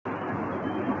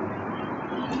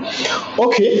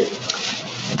Okay,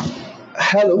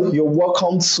 hello, you're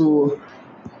welcome to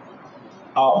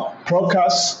our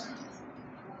podcast,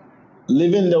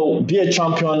 Living the Be a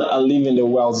Champion and Live in the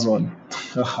Well Zone.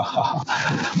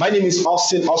 My name is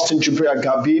Austin Jubria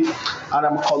Gabi, and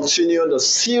I'm continuing the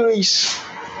series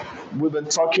we've been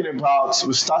talking about.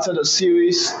 We started a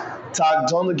series tagged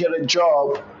Don't Get a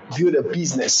Job, Build a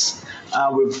Business.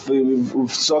 And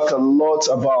we've talked a lot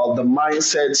about the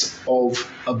mindset of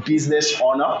a business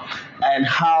owner and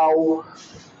how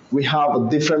we have a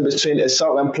difference between a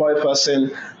self-employed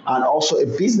person and also a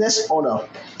business owner.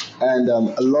 And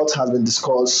a lot has been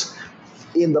discussed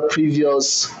in the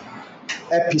previous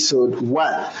episode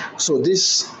one. So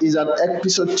this is an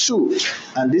episode two,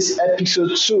 and this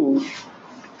episode two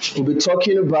we'll be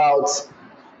talking about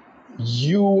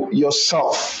you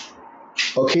yourself.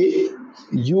 Okay,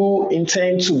 you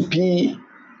intend to be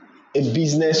a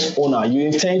business owner. You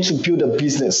intend to build a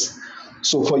business.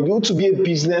 So for you to be a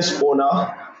business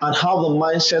owner and have the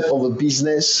mindset of a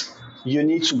business, you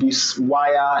need to be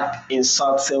wired in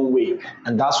certain way.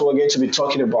 And that's what we're going to be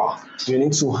talking about. You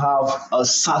need to have a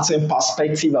certain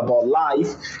perspective about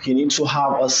life. You need to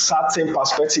have a certain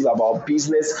perspective about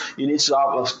business. You need to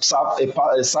have a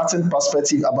certain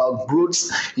perspective about growth.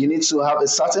 You need to have a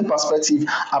certain perspective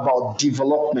about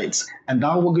development. And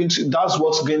that's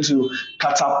what's going to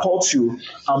catapult you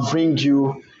and bring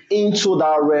you into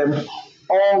that realm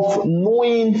of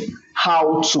knowing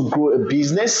how to grow a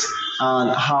business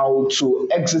and how to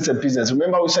exit a business.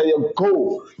 Remember, we said your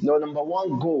goal, your number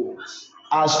one goal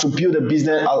as to build a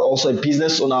business, as also a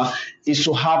business owner, is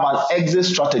to have an exit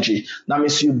strategy. That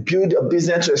means you build a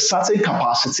business to a certain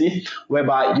capacity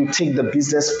whereby you take the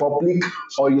business public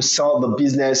or you sell the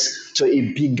business to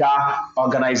a bigger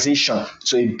organization,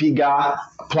 to a bigger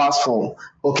platform.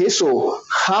 Okay, so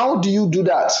how do you do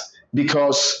that?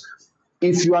 Because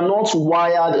if you are not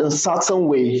wired in a certain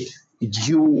way,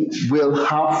 you will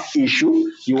have issue,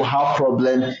 you will have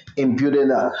problem in building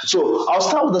that. So I'll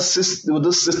start with this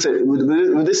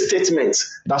statement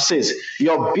that says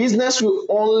your business will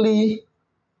only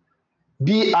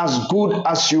be as good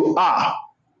as you are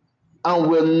and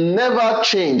will never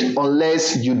change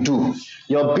unless you do.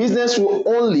 Your business will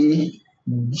only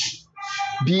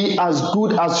be as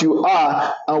good as you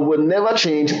are and will never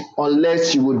change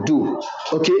unless you will do.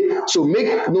 Okay, so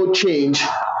make no change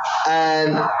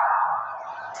and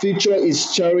future is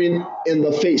staring in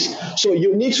the face. So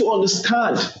you need to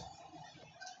understand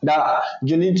that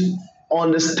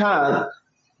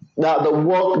the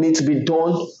work needs to be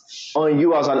done on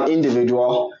you as an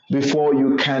individual before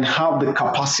you can have the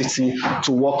capacity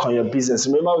to work on your business.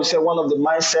 Remember, we said one of the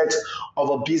mindsets of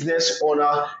a business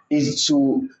owner is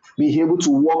to be able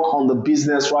to work on the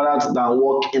business rather than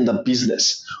work in the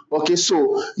business. Okay,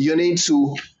 so you need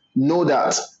to know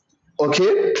that.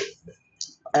 Okay,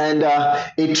 and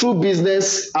a true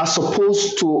business as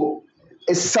opposed to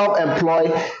a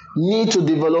self-employed need to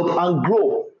develop and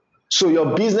grow. So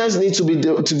your business needs to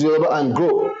to develop and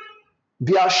grow.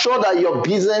 Be assured that your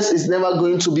business is never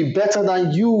going to be better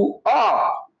than you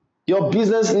are. Your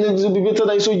business needs to be better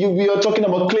than you. So we are talking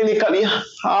about clinically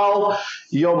how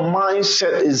your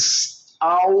mindset is,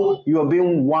 how you are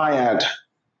being wired.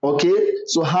 Okay,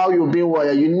 so how you're being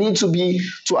wired, you need to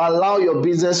allow your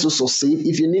business to succeed.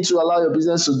 If you need to allow your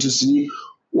business to succeed,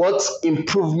 what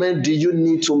improvement do you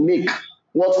need to make?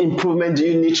 What improvement do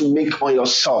you need to make on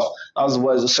yourself? That's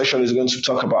what the session is going to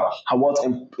talk about.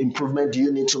 Improvement do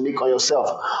you need to make on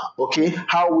yourself? Okay,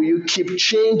 how will you keep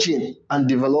changing and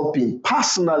developing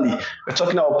personally? We're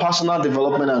talking about personal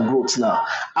development and growth now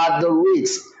at the rate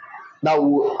that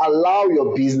will allow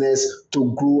your business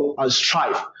to grow and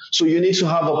strive. So you need to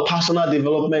have a personal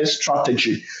development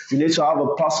strategy. You need to have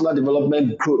a personal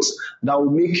development growth that will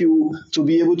make you to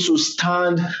be able to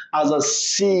stand as a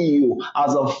CEO,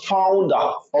 as a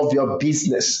founder of your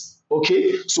business.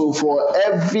 Okay, so for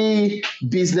every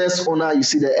business owner you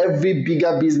see there, every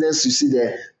bigger business you see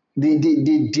there, they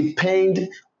depend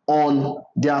on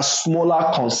their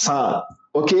smaller concern.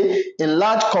 Okay, in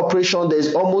large corporation,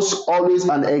 there's almost always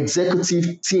an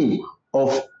executive team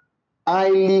of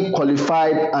highly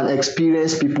qualified and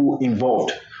experienced people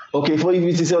involved. Okay, for if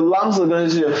it is a large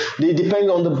organization, they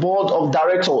depend on the board of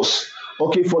directors.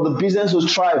 Okay, for the business to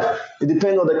thrive, it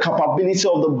depends on the capability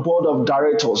of the board of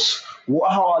directors.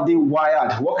 How are they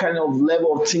wired? What kind of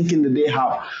level of thinking do they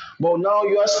have? But now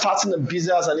you are starting a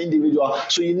business as an individual,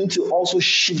 so you need to also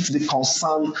shift the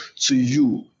concern to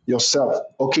you yourself.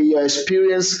 Okay, your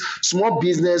experience, small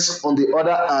business on the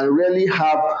other hand rarely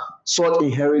have such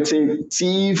inherited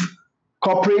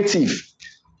cooperative.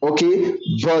 Okay,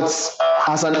 but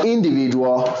as an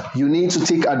individual, you need to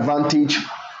take advantage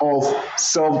of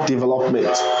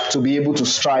self-development to be able to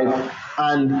strive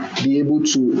and be able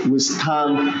to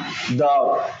withstand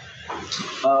the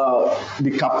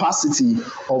capacity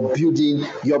of building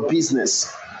your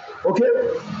business. Okay?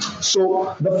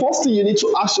 So the first thing you need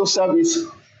to ask yourself is,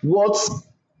 what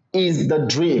is the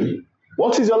dream?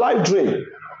 What is your life dream?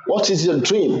 What is your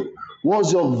dream?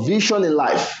 What's your vision in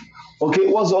life? Okay,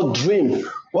 what's your dream?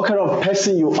 What kind of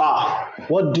person you are?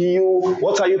 What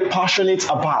are you passionate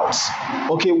about?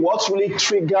 Okay, what really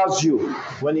triggers you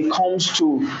when it comes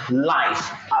to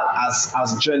life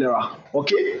as general?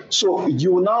 Okay, so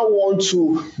you now want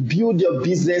to build your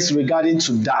business regarding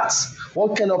to that.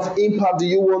 What kind of impact do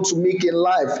you want to make in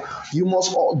life? You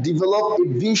must develop a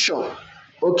vision.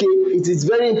 Okay, it is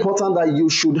very important that you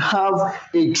should have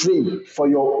a dream for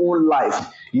your own life.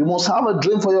 You must have a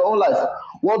dream for your own life.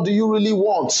 What do you really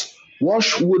want? What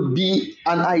would be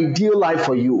an ideal life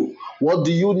for you? What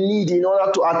do you need in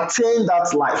order to attain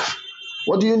that life?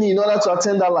 What do you need in order to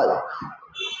attain that life?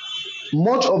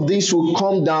 Much of this will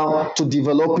come down to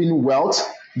developing wealth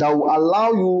that will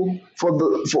allow you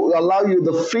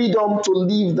the freedom to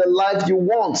live the life you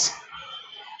want.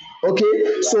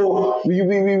 Okay, so we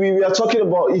are talking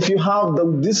about, if you have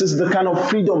this is the kind of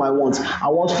freedom I want. I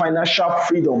want financial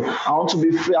freedom. I want to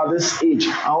be free at this age.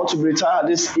 I want to be retired at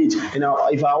this age. As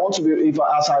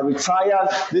I retire,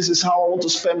 this is how I want to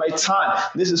spend my time.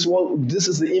 This is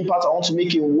the impact I want to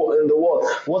make in the world.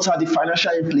 What are the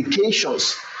financial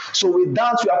implications? So with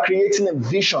that, you are creating a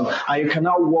vision, and you can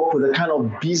now work with a kind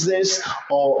of business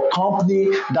or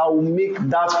company that will make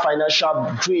that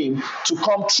financial dream to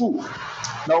come true.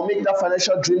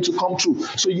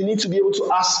 So you need to be able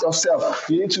to ask yourself,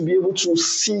 you need to be able to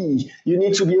see, you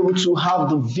need to be able to have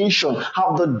the vision,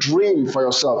 have the dream for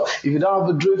yourself. If you don't have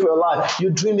a dream for your life, you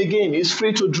dream again. It's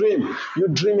free to dream. You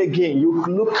dream again. You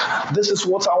look, this is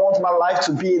what I want my life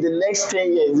to be in the next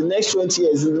 10 years, the next 20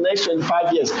 years, in the next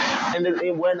 25 years, and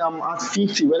then when I'm at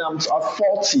 50, when I'm at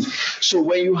 40. So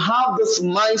when you have this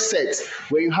mindset,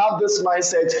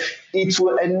 it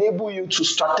will enable you to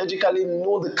strategically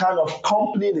know the kind of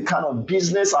company, the kind of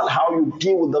business, and how you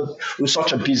deal with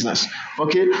such a business.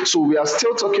 Okay, so we are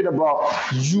still talking about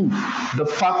you, the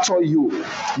factor you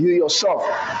yourself,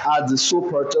 as the sole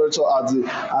proprietor,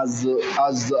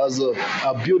 as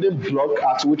a building block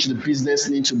at which the business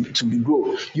needs to be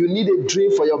grown. You need a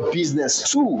dream for your business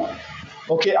too.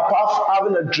 Okay, apart from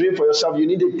having a dream for yourself, you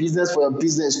need a business for your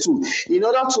business too. In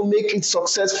order to make it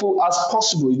successful as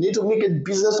possible, you need to make a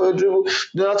business for your dream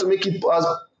in order to make it as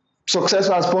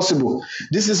successful as possible.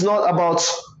 This is not about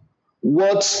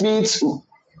wordsmithing,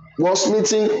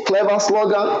 clever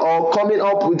slogan, or coming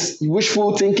up with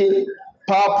wishful thinking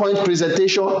PowerPoint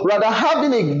presentation. Rather,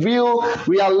 having a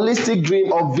realistic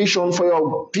dream or vision for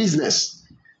your business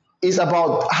is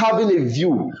about having a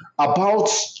view about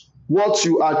what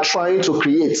you are trying to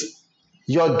create.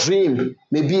 Your dream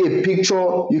may be a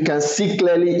picture you can see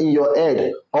clearly in your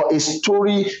head, or a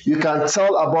story you can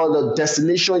tell about the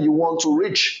destination you want to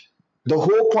reach. The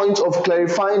whole point of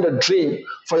clarifying the dream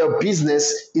for your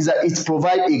business is that it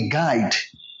provides a guide.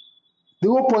 The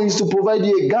whole point is to provide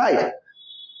you a guide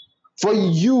for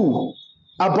you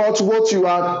about what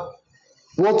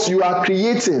you are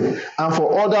creating, and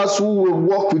for others who will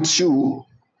work with you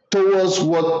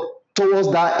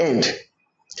towards that end.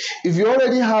 If you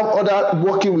already have others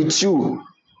working with you,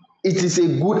 it is a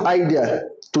good idea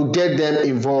to get them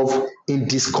involved in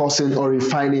discussing or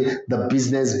refining the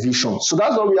business vision. So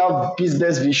that's why we have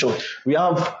business vision. We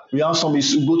have some,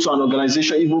 you go to an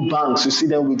organization, even banks, you see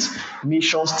them with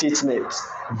mission statements,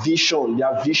 vision,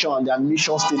 their vision and their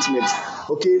mission statement.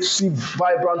 Okay, see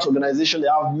vibrant organization, they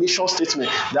have mission statement,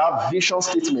 they have vision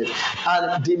statement,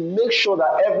 and they make sure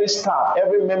that every staff,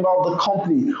 every member of the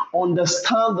company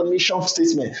understand the mission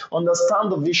statement,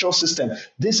 understand the vision system.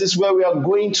 This is where we are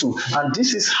going to, and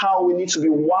this is how we need to be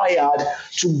wired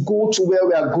to go to where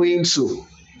we are going to.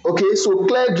 Okay, so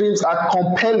clear dreams are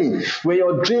compelling. When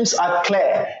your dreams are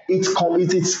clear, it is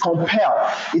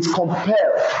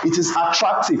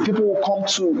attractive. People will come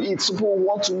to it. People will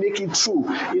want to make it true.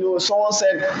 Someone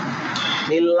said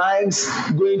he likes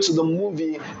going to the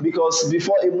movie because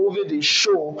before a movie they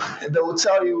show, they will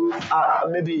tell you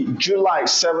maybe July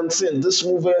 17th, this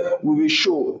movie will be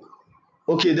shown.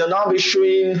 Okay, they'll now be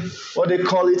showing what they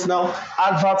call it now,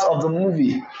 adverts of the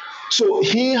movie. So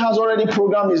he has already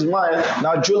programmed his mind.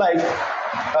 Now July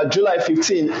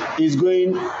 15 is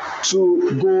going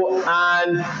to go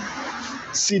and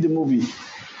see the movie.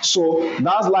 So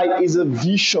that's like is a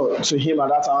vision to him at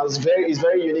that time. It's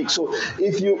very unique. So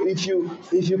if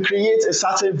you create a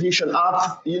certain vision,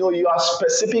 you are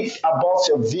specific about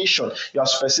your vision. You are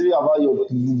specific about your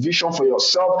vision for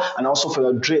yourself and also for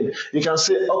your dream. You can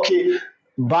say, okay,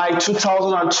 by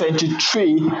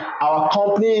 2023, our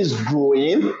company is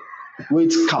growing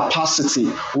with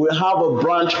capacity. We have a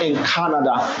branch in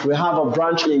Canada, we have a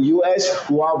branch in US,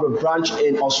 we have a branch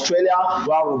in Australia,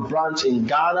 we have a branch in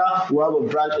Ghana, we have a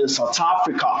branch in South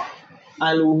Africa.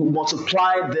 And we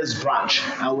multiply this branch,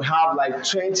 and we have like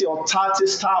 20 or 30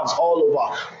 staffs all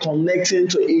over connecting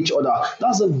to each other.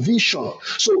 That's a vision.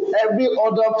 So every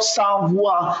other staff who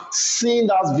are seeing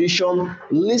that vision,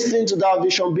 listening to that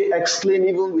vision be explained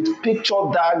even with picture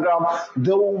diagram,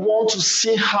 they will want to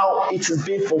see how it is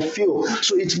being fulfilled.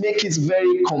 So it makes it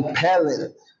very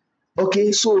compelling.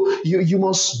 Okay, so you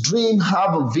must dream,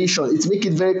 have a vision. It makes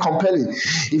it very compelling.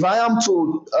 If I am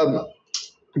to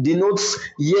denotes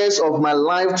years of my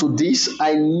life to this,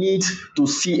 I need to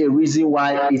see a reason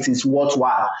why it is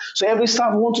worthwhile. So every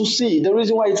staff want to see the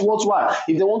reason why it's worthwhile.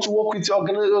 If they want to work with your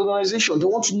organization, they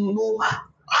want to know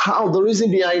how the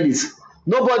reason behind it.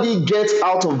 Nobody gets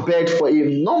out of bed for a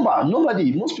number.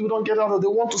 Nobody. Most people don't get out of. They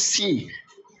want to see,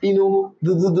 they want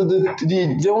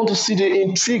to see the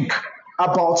intrigue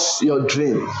about your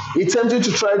dream. It's tempting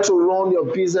to try to run your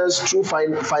business through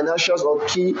financials or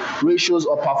key ratios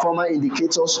or performance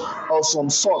indicators of some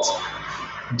sort.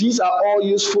 These are all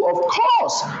useful, of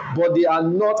course, but they are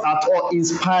not at all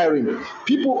inspiring.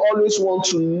 People always want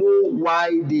to know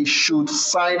why they should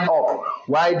sign up,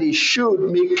 why they should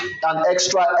make an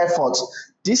extra effort.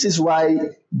 This is why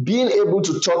being able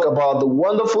to talk about the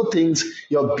wonderful things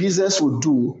your business will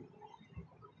do,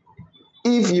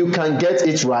 if you can get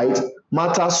it right,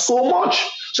 matters so much.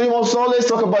 So you must always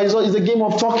talk about it's a game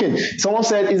of talking. Someone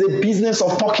said it's a business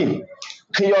of talking.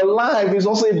 Your life is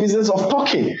also a business of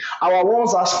talking. Our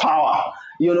words has power.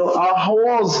 Our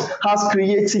words has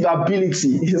creative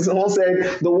ability. Someone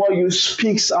said the word you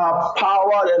speak are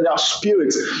power and their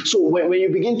spirit. So when you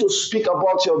begin to speak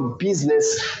about your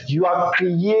business, you are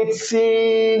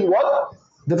creating what?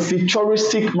 The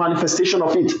futuristic manifestation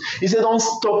of it. He said, don't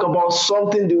talk about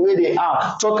something the way they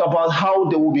are. Talk about how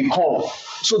they will become.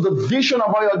 So the vision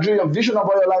about your dream, your vision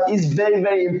about your life is very,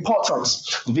 very important.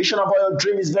 The vision about your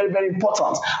dream is very, very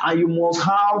important. And you must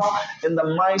have in the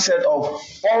mindset of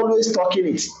always talking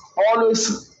it,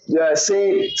 always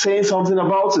saying something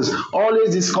about it,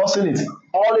 always discussing it.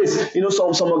 Always,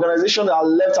 some organizations that are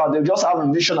left out, they just have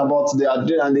a vision about their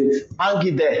dream and they hang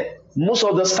it there. Most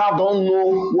of the staff don't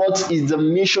know what is the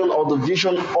mission or the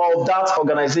vision of that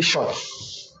organization.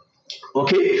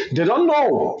 Okay, they don't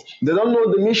know. They don't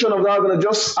know the mission of that organization.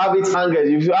 Just have it angered.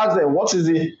 If you ask them, what is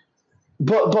it?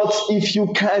 But if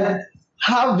you can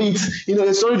have it,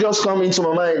 the story just come into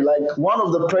my mind. Like one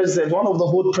of the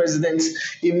whole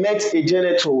presidents, he met a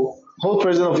janitor, whole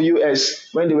president of the US,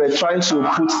 when they were trying to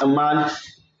put a man.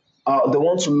 They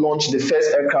want to launch the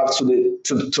first aircraft to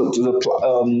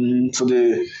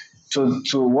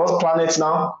what planet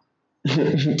now? To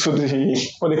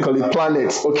the what they call it,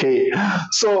 planet. Okay,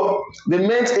 so they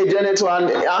met a janitor and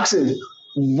asked him,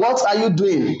 "What are you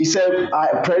doing?" He said,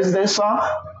 "President, sir,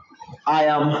 I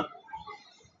am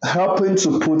helping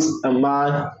to put a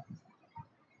man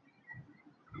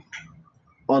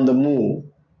on the moon."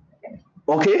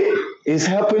 Okay, he's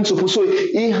helping to put. So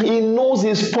he knows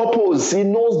his purpose. He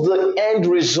knows the end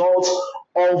result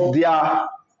of their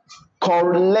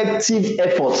collective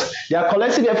effort. Their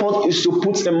collective effort is to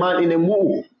put a man in a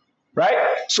moon, right?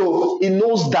 So he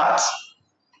knows that.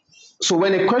 So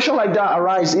when a question like that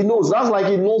arises, he knows. That's like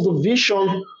he knows the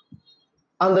vision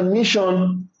and the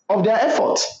mission of their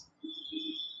effort.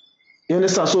 You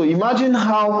understand? So imagine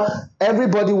how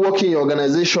everybody working in your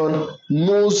organization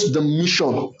knows the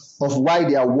mission of why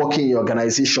they are working in your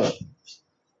organization.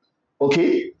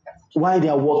 Okay? Why they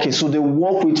are working. So they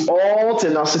work with all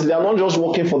tenacity. They are not just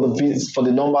working for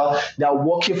the number, they are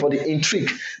working for the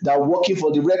intrigue, they are working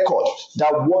for the record, they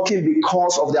are working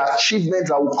because of the achievements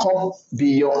that will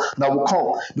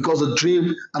come because the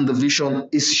dream and the vision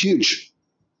is huge.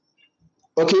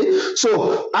 Okay,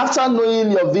 so after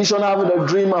knowing your vision, having a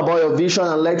dream about your vision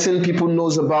and letting people know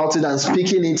about it and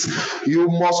speaking it, you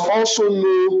must also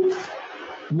know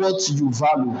what you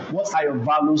value. What are your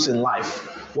values in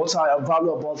life? What are your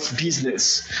values about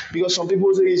business? Because some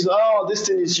people say, this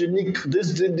thing is unique.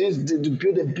 This to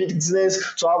build a business,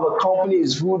 to have a company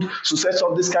is good. To set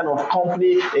up this kind of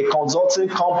company, a consulting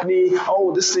company.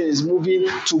 Oh, this thing is moving.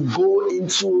 To go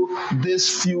into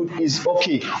this field is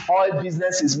okay. Oil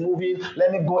business is moving.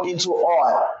 Let me go into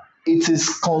oil. It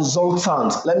is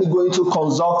consultant. Let me go into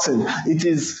consulting. It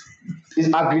is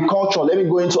It's agriculture. Let me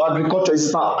go into agriculture.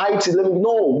 It's not IT. Let me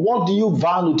know, what do you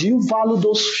value? Do you value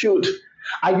those fields?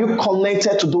 Are you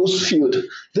connected to those fields?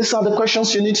 These are the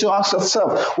questions you need to ask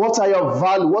yourself. What are your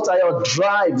value? What are your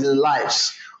drives in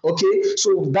lives? Okay,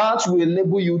 so that will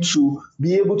enable you to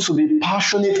be able to be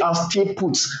passionate and stay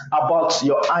put about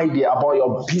your idea, about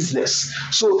your business.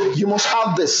 So you must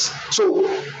have this. So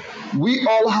we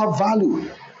all have value.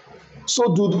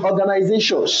 So do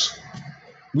organizations.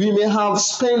 We may have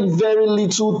spent very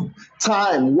little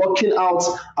time working out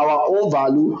our own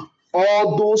value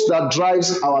or those that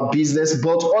drives our business,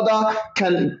 but other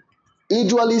can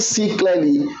individually see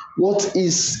clearly what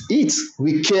is it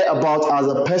we care about as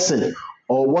a person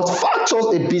or what factors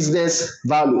a business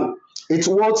value. It's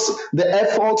worth the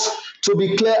effort to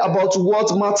be clear about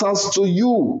what matters to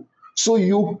you so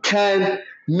you can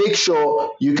make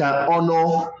sure you can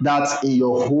honor that in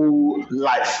your whole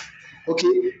life.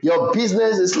 Okay, your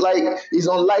business is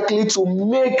unlikely to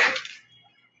make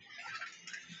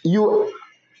you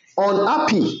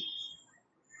unhappy.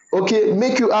 Okay,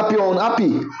 make you happy or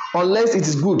unhappy unless it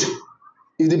is good.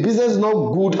 If the business is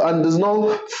not good and does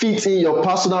not fit in your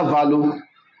personal value,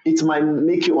 it might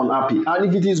make you unhappy. And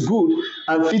if it is good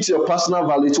and fits your personal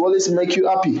value, it will always make you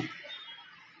happy.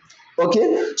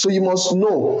 Okay, so you must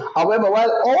know. However,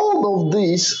 while all of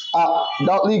these are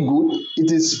doubly good,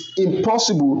 it is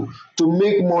impossible to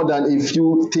make more than a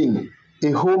few things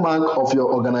a hallmark of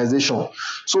your organization.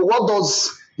 So, what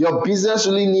does your business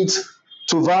really need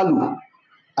to value?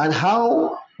 And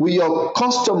how will your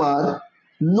customer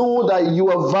know that you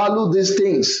have valued these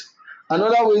things?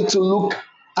 Another way to look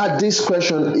at this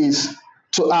question is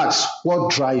to ask,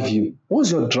 what drives you?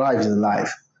 What's your drive in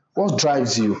life? What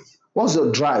drives you? What's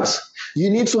your drives? You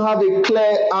need to have a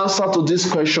clear answer to this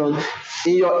question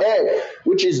in your head,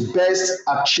 which is best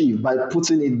achieved by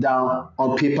putting it down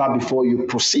on paper before you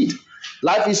proceed.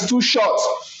 Life is too short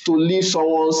to live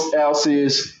someone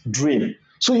else's dream.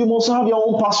 So you must have your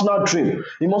own personal dream.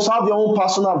 You must have your own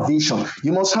personal vision.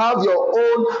 You must have your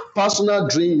own personal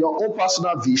dream, your own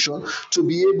personal vision to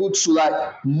be able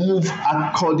to move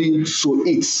according to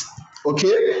it.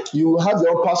 Okay, you have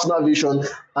your personal vision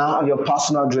and have your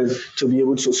personal dream to be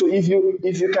able to. So if you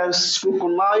can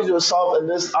recognize yourself in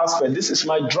this aspect, this is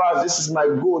my drive, this is my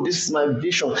goal, this is my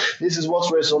vision, this is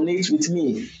what resonates with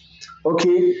me.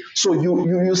 Okay, so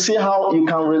you see how you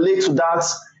can relate to that.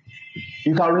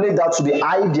 You can relate that to the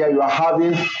idea you are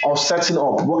having of setting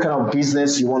up what kind of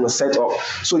business you want to set up.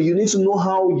 So you need to know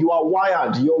how you are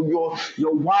wired.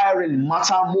 Your wiring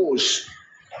matter most.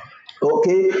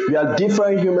 Okay, we are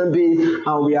different human beings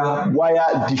and we are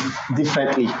wired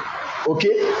differently.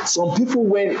 Okay, some people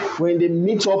when they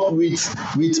meet up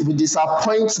with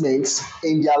disappointments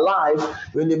in their life,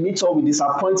 when they meet up with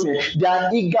disappointment, they are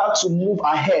eager to move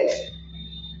ahead.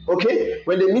 Okay,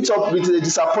 when they meet up with the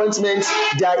disappointment,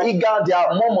 they are eager, they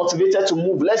are more motivated to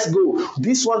move. Let's go.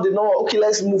 This one, they know what, okay,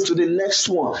 let's move to the next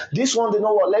one. This one, they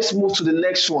know what, let's move to the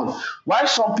next one. Why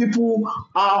some people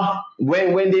are,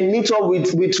 when they meet up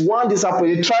with one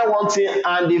disappointment, they try one thing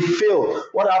and they fail.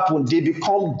 What happened? They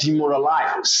become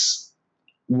demoralized.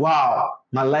 Wow,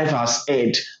 my life has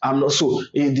ended. I'm not so.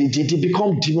 They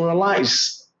become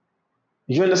demoralized.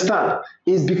 You understand?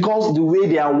 It's because the way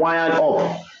they are wired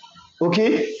up.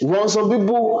 Okay, when some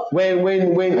people when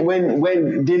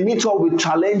they meet up with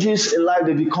challenges in life,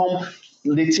 they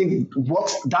think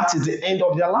what that is the end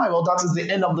of their life or that is the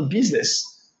end of the business.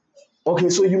 Okay,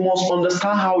 so you must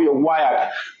understand how you're wired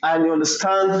and you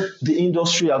understand the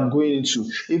industry you're going into.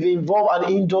 If you involve an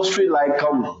industry like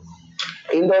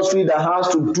industry that has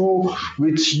to do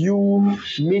with you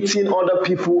meeting other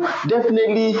people,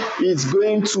 definitely it's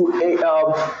going to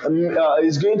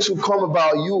come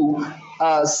about you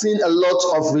seeing a lot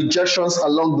of rejections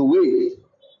along the way.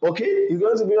 Okay, you're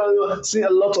going to be seeing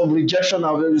a lot of rejection.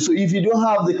 So if you don't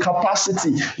have the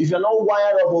capacity, if you're not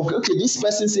wired up, okay, this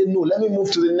person said no, let me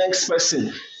move to the next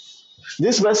person.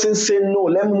 This person say no,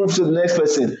 let me move to the next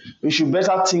person. You should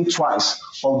better think twice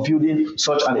of building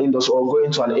such an industry or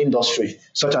going to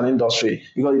such an industry,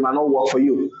 because it might not work for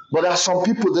you. But there are some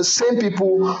people, the same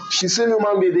people, the same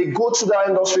human being, they go to that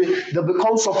industry, they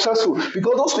become successful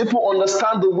because those people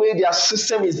understand the way their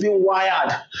system is being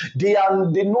wired. They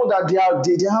know that they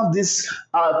have this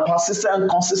persistent,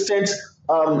 consistent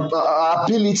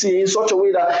ability in such a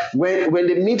way that when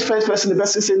they meet first person, the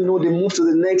person say no, they move to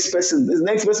the next person. The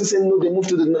next person say no, they move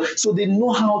to the next. So they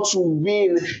know how to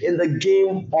win in the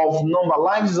game of number.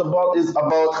 Life is about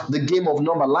the game of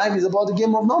number. Life is about the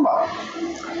game of number.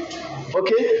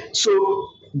 Okay,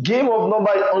 so Game of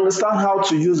number, understand how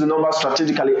to use the number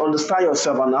strategically, understand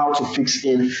yourself and how to fix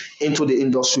into the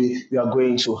industry you are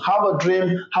going to. Have a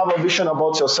dream, have a vision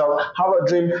about yourself, have a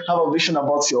dream, have a vision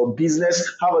about your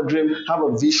business, have a dream, have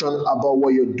a vision about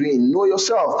what you're doing. Know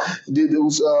yourself. In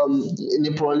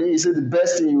the Proly, he said the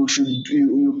best thing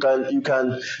you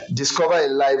can discover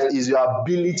in life is your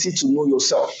ability to know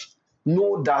yourself.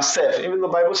 Know thyself. Even the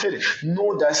Bible said it.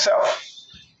 Know thyself.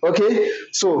 Okay,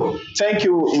 so thank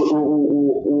you.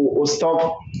 We'll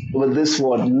stop with this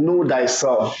word. Know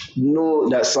thyself. Know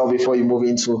thyself before you move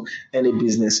into any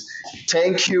business.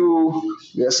 Thank you.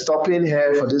 We are stopping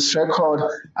here for this record.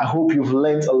 I hope you've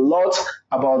learned a lot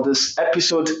about this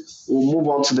episode. We'll move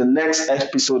on to the next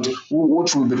episode,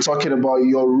 which will be talking about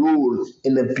your role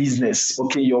in the business.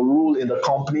 Okay, your role in the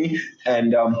company,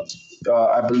 and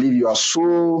I believe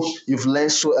you've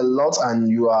learned a lot, and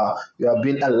you are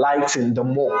being enlightened the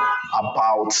more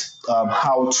about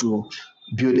how to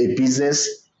build a business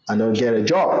and get a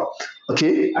job.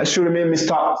 Okay, I should remain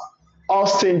Mr.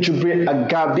 Austin Jubril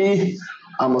Agabi.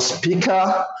 I'm a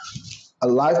speaker, a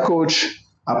life coach,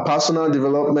 a personal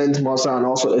development master, and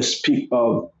also a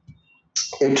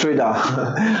trader.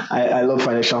 I love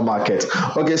financial markets.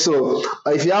 Okay, so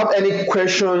if you have any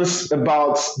questions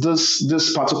about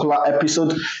this particular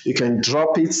episode, you can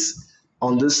drop it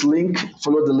on this link.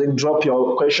 Follow the link, drop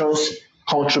your questions,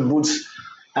 contribute,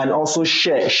 and also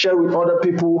share with other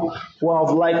people who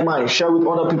have like mind. Share with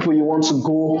other people you want to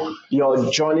go your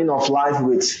journey of life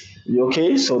with.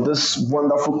 Okay, so this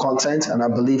wonderful content, and I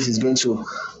believe it's going to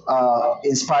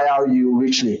inspire you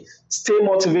richly. Stay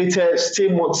motivated,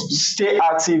 stay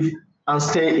active, and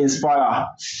stay inspired.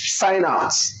 Sign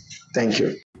out. Thank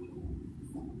you.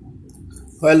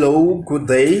 Hello, good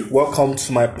day. Welcome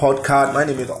to my podcast. My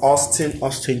name is Austin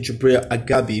Jubril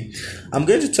Agabi. I'm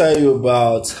going to tell you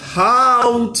about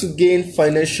how to gain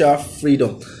financial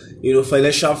freedom.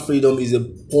 Financial freedom is a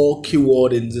bulky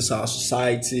word in this our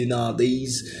society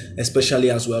nowadays,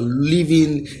 especially as we are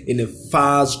living in a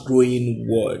fast-growing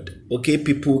world. Okay,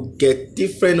 people get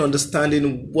different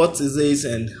understanding what it is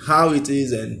and how it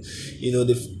is, and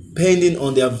depending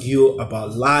on their view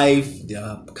about life,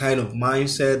 their kind of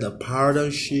mindset, the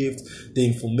paradigm shift, the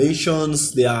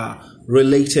informations they are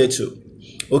related to.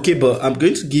 Okay, but I'm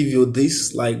going to give you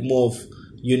this like more of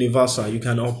universal. You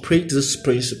can operate this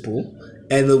principle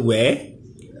anywhere,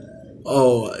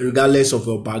 or regardless of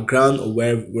your background, or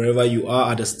wherever you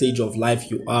are at the stage of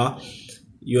life you are.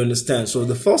 You understand? So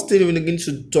the first thing we're going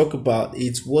to talk about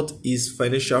is what is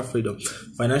financial freedom.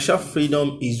 Financial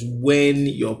freedom is when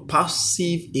your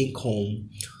passive income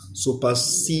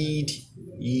supersede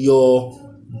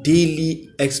your daily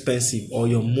expensive, or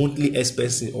your monthly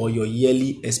expensive, or your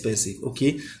yearly expensive.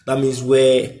 Okay, that means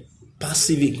where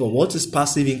passive income. What is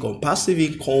passive income? Passive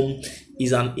income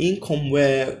is an income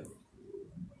where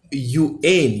you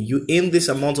earn this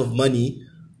amount of money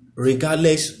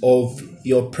regardless of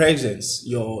your presence,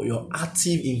 your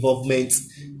active involvement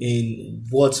in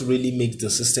what really makes the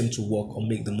system to work or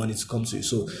make the money to come to you.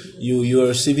 So you're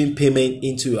receiving payment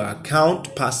into your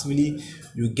account passively.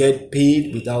 You get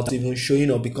paid without even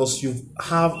showing up, because you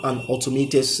have an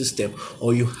automated system,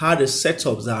 or you had a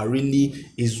setup that really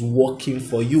is working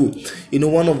for you.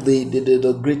 One of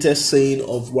the greatest saying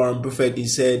of Warren Buffett, he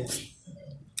said,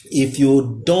 if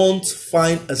you don't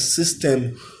find a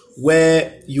system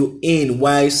where you earn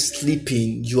while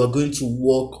sleeping, you are going to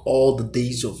work all the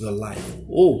days of your life.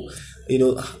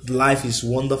 Life is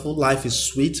wonderful, life is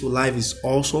sweet, life is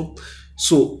awesome.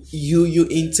 So you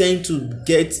intend to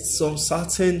get some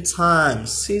certain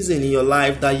season in your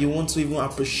life that you want to even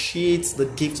appreciate the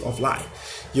gift of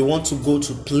life. You want to go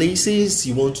to places,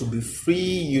 you want to be free,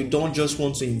 you don't just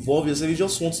want to involve yourself, you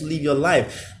just want to live your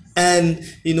life. And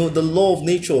the law of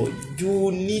nature,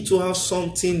 you need to have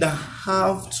something that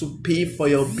have to pay for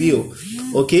your bill.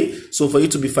 Okay, so for you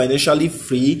to be financially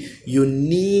free, you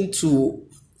need to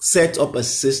set up a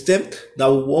system that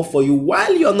will work for you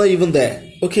while you're not even there.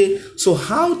 Okay, so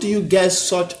how do you get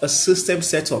such a system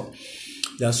set up?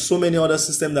 There are so many other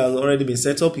systems that have already been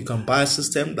set up. You can buy a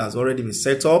system that's already been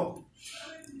set up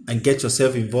and get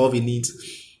yourself involved in it,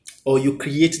 or you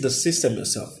create the system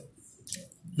yourself.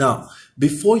 Now,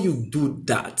 before you do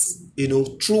that,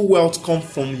 true wealth comes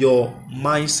from your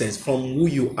mindset, from who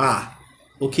you are.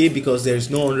 Okay, because there is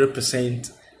no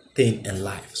 100% thing in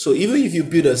life. So even if you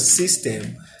build a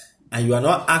system and you are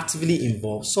not actively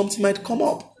involved, something might come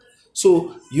up.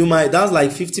 So that's like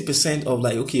 50% of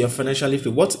okay, you're financially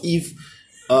free. What if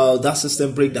that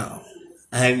system break down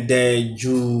and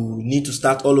you need to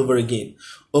start all over again?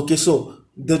 Okay, so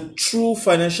the true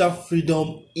financial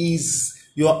freedom is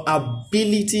your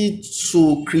ability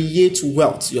to create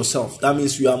wealth yourself. That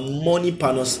means you are money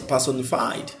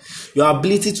personified. Your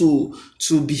ability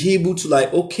to be able to,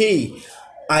 like, okay,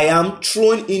 I am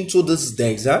thrown into this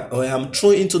desert, or I am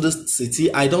thrown into this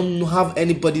city. I don't have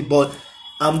anybody, but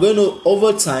I'm going to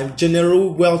over time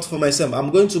generate wealth for myself.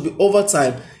 I'm going to be over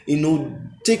time,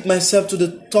 take myself to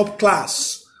the top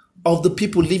class of the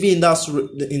people living in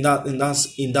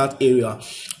that area,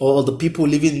 or the people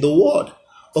living in the world.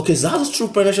 Okay, so that's true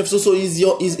partnership. So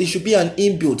it should be an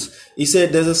inbuilt. He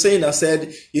said, there's a saying that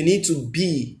said, you need to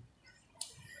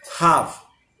have.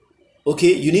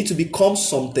 Okay, you need to become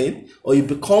something, or you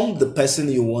become the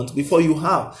person you want before you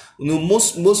have.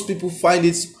 Most people find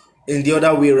it in the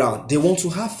other way around. They want to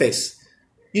have first.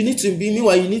 You need to be.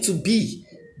 Meanwhile, you need to be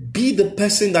the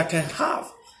person that can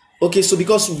have. Okay, so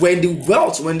because when the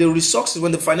wealth, when the resources,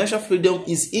 when the financial freedom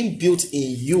is inbuilt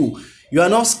in you, you are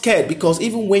not scared, because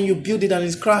even when you build it and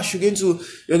it's crashed, you're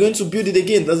going to build it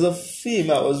again. There's a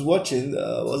film I was watching.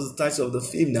 What's the title of the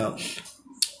film now?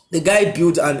 The guy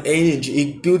built an energy.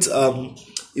 He built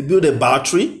a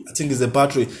battery. I think it's a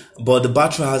battery, but the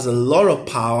battery has a lot of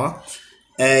power.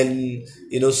 And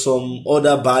some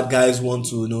other bad guys want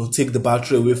to take the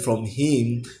battery away from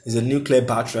him. It's a nuclear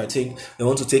battery. I think they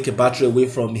want to take a battery away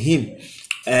from him.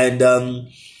 And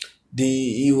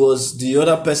the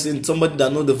other person, somebody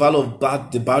that knows the value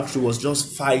of the battery, was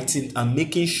just fighting and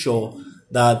making sure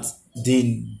that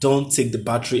they don't take the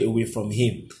battery away from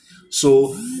him.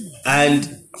 So,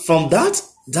 and from that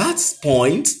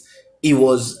point, there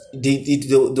was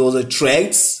a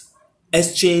threat,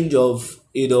 exchange of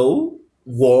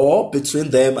war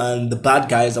between them and the bad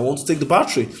guys that want to take the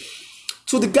battery.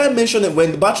 So the guy mentioned that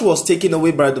when the battery was taken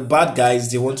away by the bad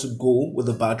guys, they want to go with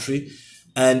the battery,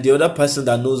 and the other person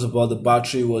that knows about the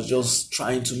battery was just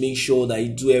trying to make sure that he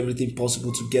do everything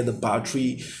possible to get the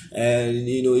battery, and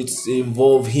it's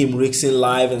involved him risking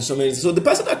life and so many. So the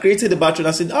person that created the battery,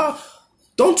 I said,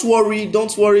 don't worry,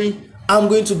 I'm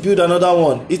going to build another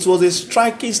one. It was a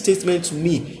striking statement to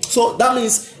me. So that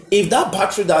means if that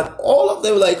battery that all of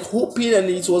them were like hoping, and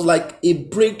it was like a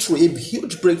breakthrough, a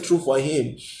huge breakthrough for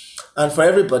him and for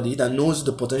everybody that knows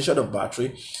the potential of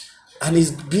battery, and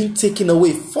it's being taken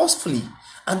away forcefully,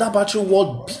 and that battery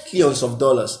worth billions of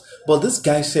dollars. But this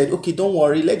guy said, okay, don't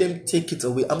worry, let them take it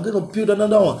away. I'm going to build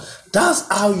another one. That's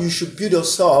how you should build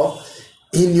yourself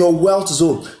in your wealth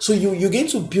zone. So you're going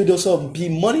to build yourself, be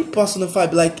money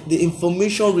personified, like the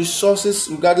information resources,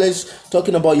 regardless,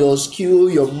 talking about your skill,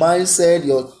 your mindset,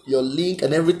 your link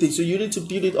and everything. So you need to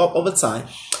build it up over time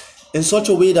in such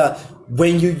a way that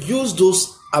when you use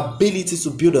those abilities to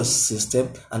build a system,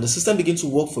 and the system begins to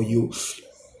work for you,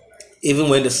 even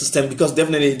when the system, because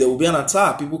definitely there will be an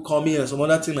attack, people come in and some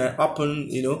other thing might happen,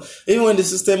 even when the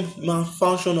system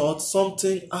malfunction or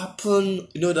something happen,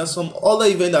 there's some other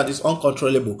event that is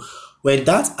uncontrollable. When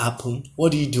that happens,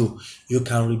 what do? You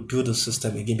can rebuild the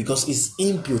system again, because it's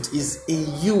inbuilt, it's in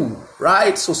you,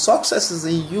 right? So success is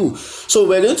in you. So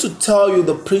we're going to tell you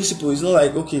the principle. It's not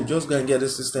like, okay, just go and get a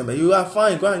system, but you are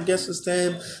fine, go and get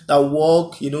system that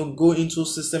work, go into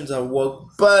systems that work,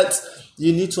 but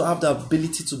you need to have the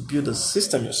ability to build a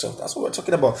system yourself. That's what we're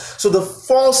talking about. So the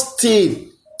first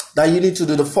thing that you need to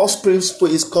do, the first principle,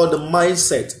 is called the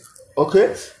mindset.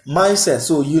 Okay? Mindset.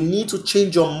 So you need to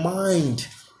change your mind.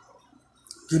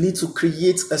 You need to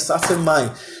create a certain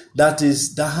mind that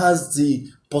has the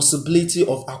possibility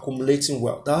of accumulating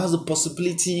wealth, that has the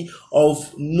possibility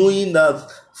of knowing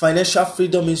that financial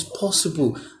freedom is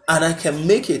possible, and I can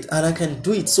make it, and I can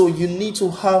do it. So you need to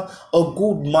have a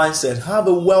good mindset, have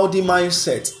a wealthy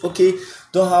mindset. Okay,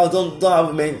 don't have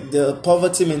the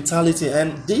poverty mentality, and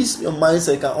your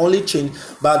mindset can only change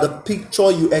by the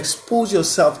picture you expose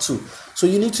yourself to. So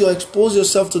you need to expose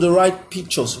yourself to the right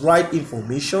pictures, right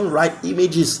information, right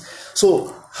images.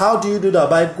 So how do you do that?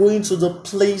 By going to the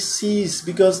places,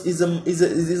 because it's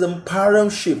a paradigm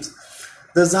shift.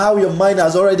 That's how your mind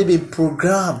has already been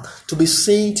programmed to be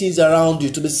seeing things around you,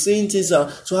 to be seeing things,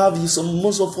 to have you. So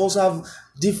most of us have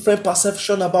different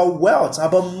perception about wealth,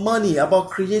 about money, about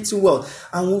creating wealth,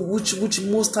 and which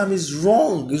most time is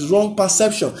wrong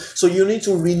perception. So you need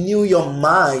to renew your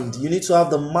mind. You need to have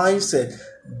the mindset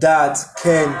that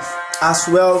can as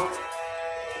well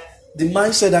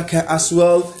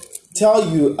tell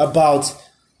you about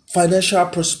financial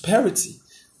prosperity.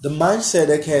 The mindset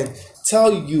that can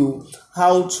tell you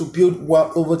how to build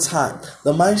wealth over time.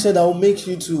 The mindset that will make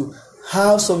you to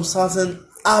have some certain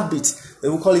habits. We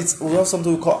have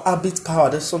something we call habit power.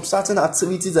 There's some certain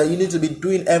activities that you need to be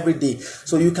doing every day.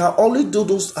 So you can only do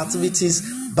those activities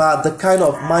by the kind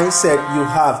of mindset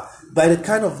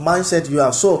you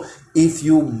have. So if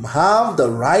you have the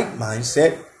right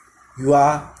mindset, you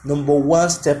are number one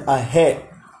step ahead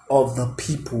of the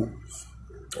people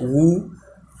who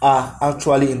are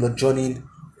actually in the journey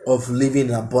of living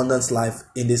an abundant life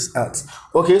in this earth.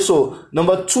 Okay, so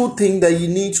number two thing that you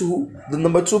need to, the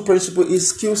number two principle is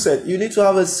skill set. You need to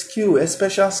have a skill, a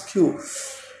special skill.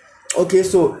 Okay,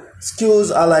 so skills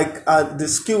are like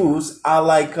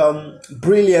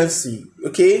brilliancy.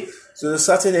 Okay, so there's a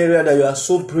certain area that you are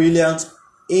so brilliant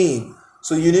in,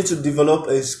 so you need to develop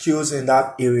a skills in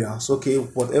that area. So okay,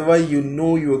 whatever you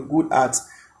know you're good at,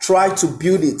 try to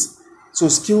build it. So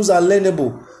skills are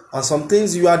learnable, and some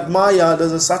things you admire,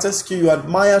 there's a certain skill you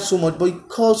admire so much, but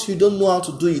because you don't know how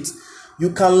to do it, you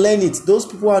can learn it. Those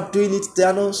people who are doing it, they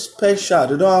are not special,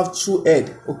 they don't have two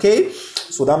head. Okay,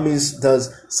 so that means the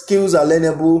skills are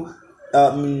learnable,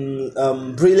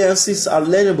 brilliancies are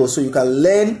learnable. So you can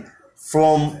learn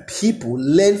from people,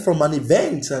 learn from an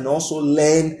event, and also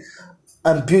learn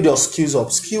and build your skills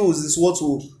up. Skills is what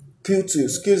will build you.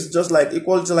 Skills just like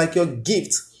equality, like your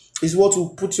gift, is what will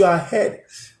put you ahead,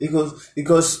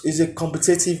 because it's a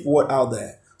competitive world out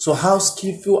there. So how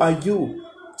skillful are you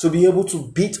to be able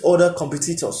to beat other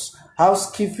competitors? How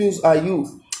skillful are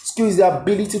you? Skill is the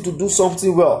ability to do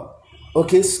something well.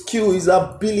 Okay, skill is the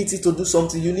ability to do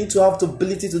something. You need to have the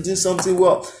ability to do something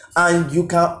well, and you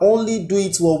can only do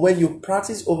it well when you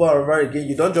practice over and over again.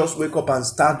 You don't just wake up and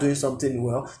start doing something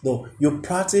well. No, you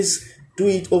practice, do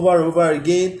it over and over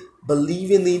again,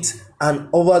 believe in it, and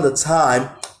over the time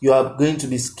you are going to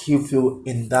be skillful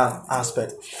in that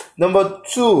aspect. Number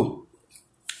two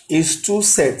is tool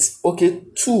sets. Okay,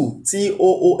 tool,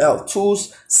 T-O-O-L,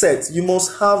 tools set. You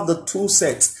must have the tool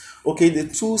set. Okay, the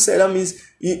tool set, that means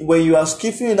when you are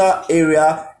skillful in that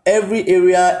area, every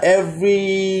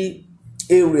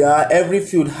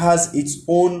field has its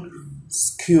own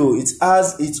skill. It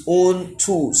has its own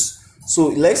tools. So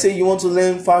let's say you want to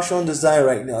learn fashion design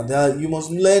right now, that you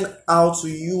must learn how to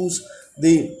use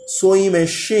the sewing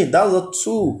machine. That's a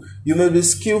tool. You may be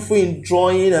skillful in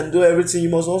drawing and do everything. You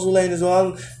must also learn as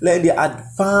well, learn the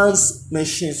advanced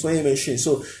machine, sewing machine.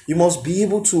 So you must be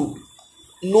able to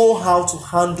know how to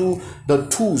handle the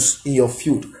tools in your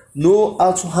field. Know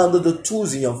how to handle the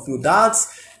tools in your field. That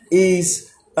is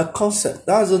a concept.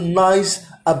 That's a nice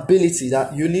ability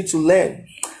that you need to learn.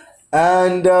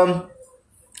 And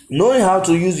knowing how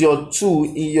to use your tool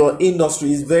in your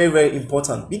industry is very, very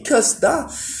important, because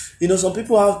that, some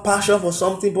people have passion for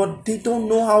something, but they don't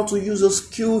know how to use a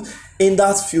skill in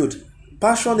that field.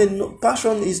 Passion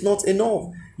is not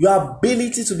enough. Your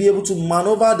ability to be able to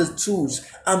maneuver the tools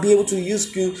and be able to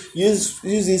use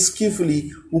it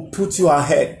skillfully will put you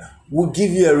ahead, will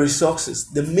give you a resources.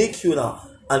 They make you now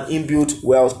an inbuilt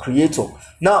wealth creator.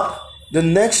 Now, the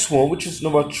next one, which is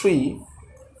number 3,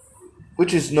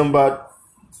 which is number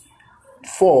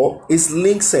 4, is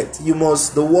link set. The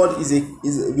world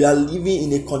we are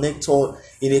living in a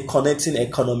connecting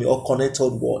economy or connected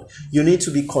world. You need to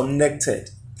be connected.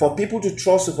 For people to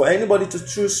trust you, for anybody to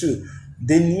choose you,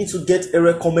 they need to get a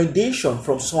recommendation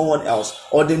from someone else,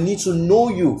 or they need to know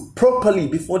you properly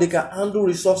before they can handle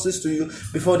resources to you,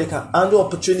 before they can handle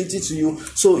opportunity to you.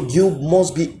 So you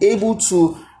must be able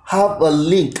to have a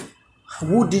link.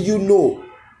 Who do you know?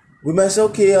 We might say,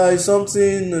 okay,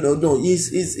 something, no,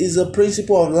 it's a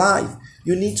principle of life.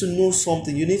 You need to know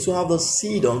something. You need to have the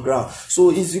seed on ground. So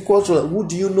it's equal to, who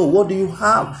do you know? What do you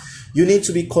have? You need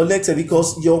to be connected,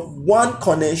 because your one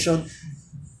connection,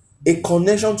 a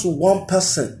connection to one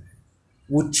person,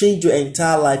 will change your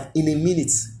entire life in a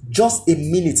minute. Just a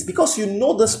minute. Because you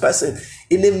know this person.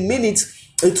 In a minute,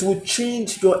 it will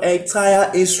change your entire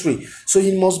history. So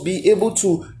you must be able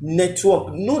to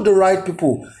network, know the right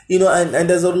people. And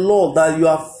there's a law that you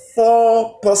are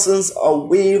 4 persons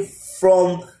away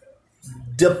from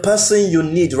the person you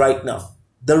need right now.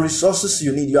 The resources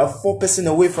you need, you are 4 persons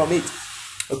away from it.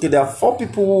 Okay, there are 4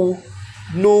 people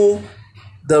who know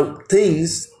the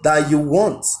things that you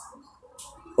want.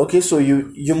 Okay, so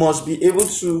you must be able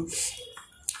to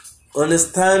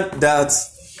understand that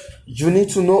you need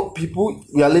to know people.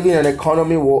 We are living in an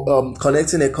economy,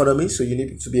 connecting economy, so you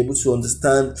need to be able to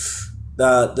understand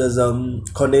that there's a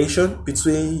connection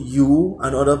between you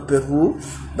and other people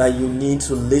that you need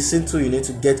to listen to, you need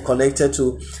to get connected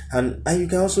to, and you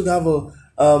can also have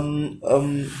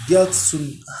get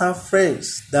to have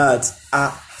friends that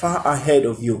are far ahead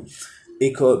of you,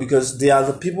 because they are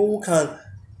the people who can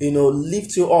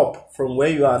lift you up from where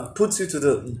you are and put you to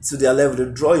their level,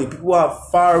 to draw you. People who are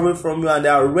far away from you and they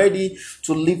are ready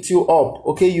to lift you up.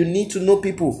 Okay, you need to know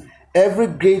people. Every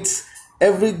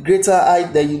greater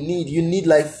height that you need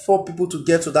like 4 people to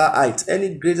get to that height.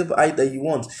 Any greater height that you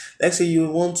want. Let's say you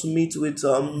want to meet with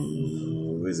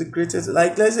is the greatest.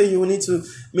 Like, let's say you need to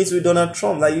meet with Donald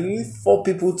Trump. Like, you need 4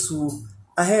 people to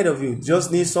ahead of you.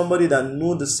 Just need somebody that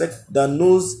knows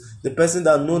the person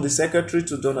that knows the secretary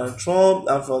to Donald Trump,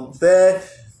 and from there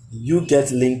you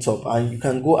get linked up, and you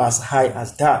can go as high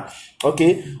as that.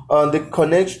 Okay,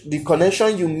 the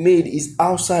connection you made is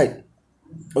outside.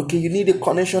 Okay, you need a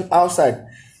connection outside.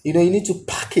 You need to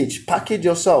package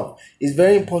yourself. It's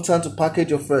very important to package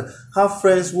your friends. Have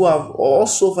friends who are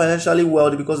also financially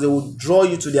wealthy, because they will draw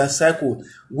you to their cycle.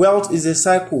 Wealth is a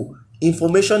cycle.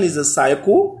 Information is a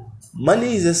cycle.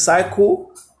 Money is a cycle.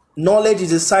 Knowledge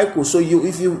is a cycle. So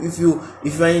if you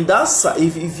are in that,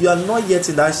 if you are not yet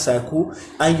in that cycle,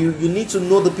 and you need to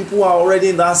know the people who are already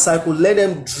in that cycle, let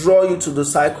them draw you to the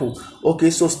cycle. Okay,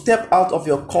 so step out of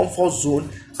your comfort zone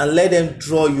and let them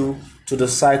draw you to the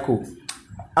cycle.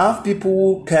 Have people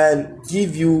who can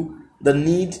give you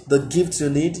the gifts you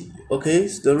need. Okay,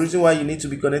 so the reason why you need to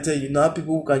be connected, have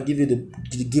people who can give you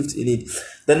the gift you need.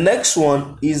 The next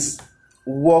one is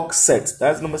work set.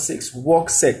 That's number 6. Work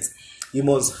set. You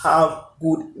must have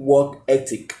good work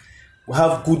ethic.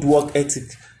 Have good work ethic.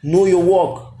 Know your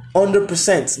work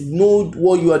 100%. Know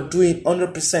what you are doing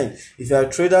 100%. If you are a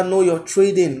trader, know your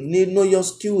trading. Know your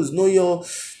skills. Know your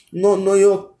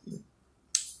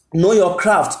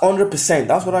craft 100%.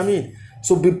 That's what I mean.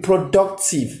 So be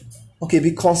productive. Okay,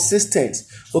 be consistent.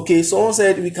 Okay, someone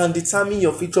said we can determine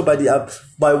your future by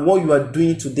what you are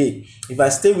doing today. If I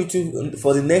stay with you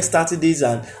for the next 30 days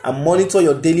and monitor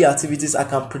your daily activities, I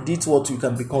can predict what you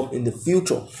can become in the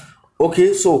future.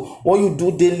 Okay, so what you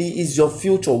do daily is your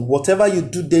future. Whatever you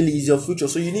do daily is your future.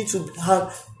 So you need to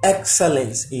have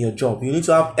excellence in your job. You need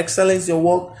to have excellence in your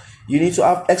work. You need to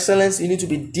have excellence. You need to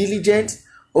be diligent.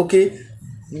 Okay,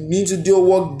 you need to do your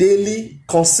work daily,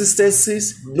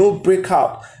 consistencies, no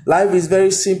breakout. Life is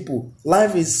very simple.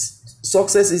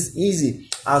 Success is easy.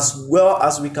 As well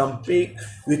as we can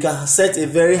set a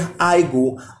very high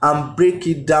goal and break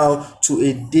it down to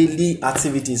a daily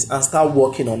activities and start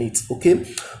working on it. Okay,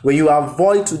 when you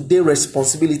avoid today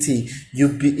responsibility,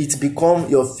 it become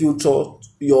your future,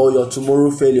 your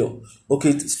tomorrow failure.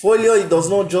 Okay, failure, it does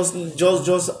not just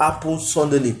happen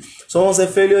suddenly. Someone said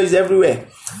failure is everywhere,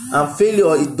 and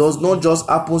failure, it does not just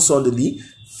happen suddenly.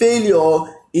 Failure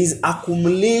is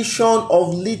accumulation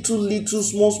of little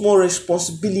small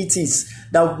responsibilities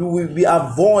that we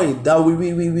avoid, that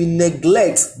we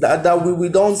neglect, that we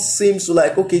don't seem to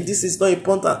like, okay, this is not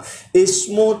important. A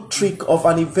small trick of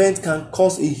an event can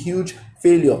cause a huge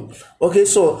failure. Okay,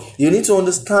 so you need to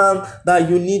understand that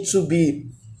you need to be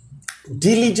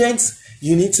diligent.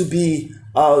 You need to be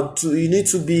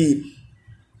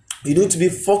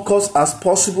focused as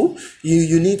possible.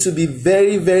 You need to be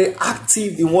very, very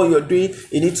active in what you're doing.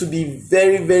 You need to be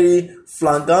very, very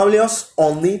flagellant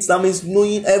on it. That means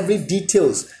knowing every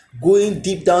details, going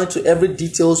deep down to every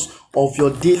details of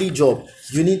your daily job.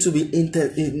 You need to be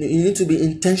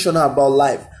intentional about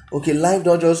life. Okay, life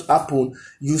don't just happen.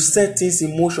 You set things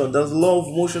in motion. There's law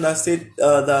of motion I said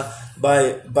that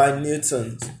by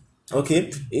Newton.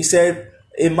 Okay, he said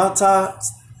a matter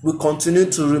will continue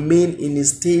to remain in a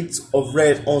state of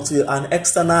rest until an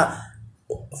external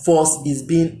force is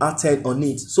being acted on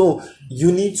it. So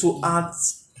you need to act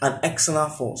an external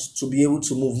force to be able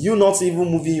to move. You're not even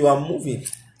moving, you are moving.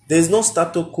 There's no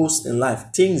status quo in life.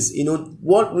 Things,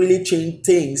 what really change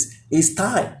things is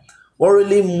time. What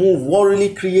really move, what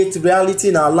really creates reality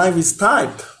in our life is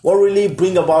time. What really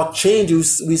bring about change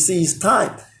we see is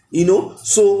time.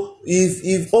 So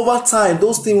if over time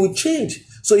those things will change.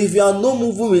 So if you are not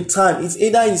moving with time, it's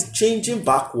either it's changing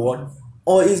backward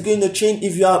or it's going to change.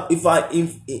 If you are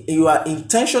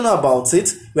intentional about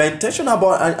it, you are intentional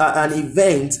about an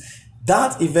event,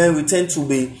 that event will tend to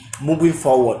be moving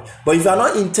forward. But if you are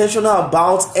not intentional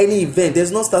about any event,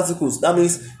 there's no staticals. That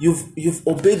means you've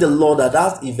obeyed the law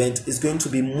that event is going to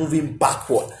be moving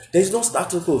backward. There's no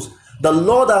staticals. The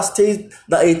law that states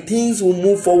that things will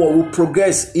move forward, will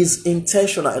progress, is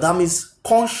intentional. That means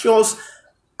conscious,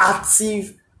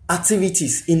 active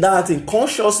activities in that thing.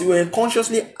 You are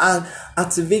consciously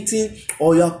activating,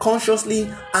 or you are consciously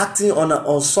acting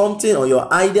on something, or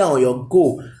your idea, or your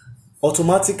goal.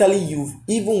 Automatically you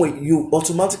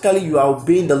are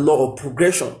obeying the law of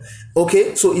progression.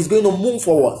 Okay, so it's going to move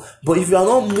forward. But if you are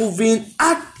not moving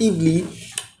actively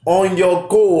on your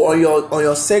goal, or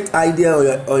your set idea,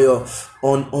 or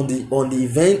on the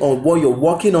event, or what you're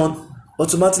working on,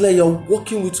 automatically you're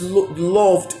working with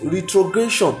law of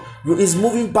retrogression. It's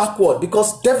moving backward,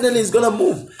 because definitely it's gonna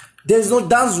move.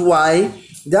 That's why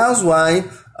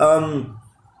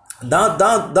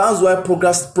That's why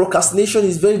procrastination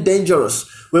is very dangerous.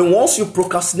 When once you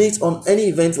procrastinate on any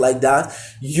event like that,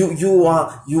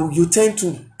 you tend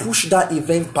to push that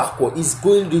event backward. It's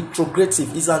going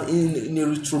retrogressive. It's in a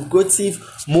retrogressive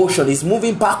motion. It's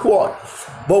moving backward.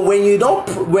 But when you don't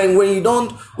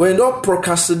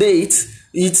procrastinate,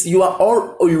 you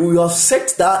have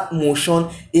set that motion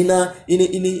in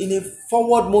a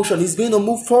forward motion. It's going to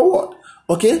move forward.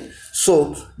 Okay,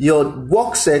 so your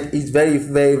work set is very,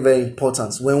 very, very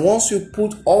important. Once you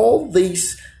put all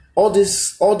these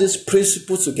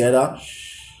principles together,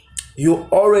 you're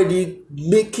already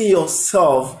making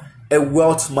yourself a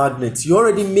wealth magnet. You're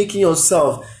already making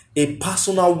yourself a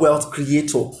personal wealth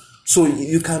creator. So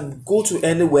you can go to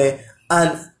anywhere,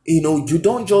 and you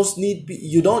don't just need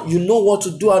you know what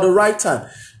to do at the right time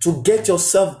to get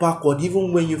yourself backward.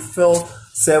 Even when you fell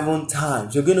 7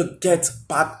 times, you're going to get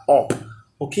back up.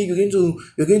 Okay, you're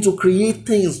going to create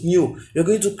things new. You're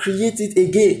going to create it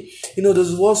again. There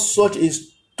was such a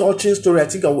touching story. I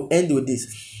think I will end with this.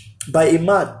 By a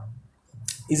man.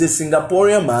 He's a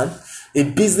Singaporean man, a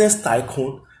business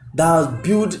tycoon that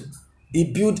built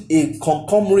a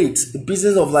conglomerate, a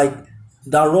business of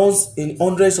that runs in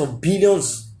hundreds of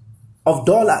billions of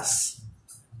dollars.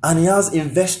 And he has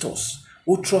investors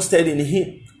who trusted in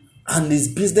him. And his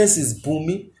business is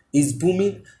booming.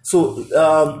 So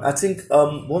I think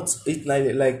what's it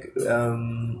like?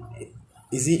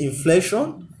 Is it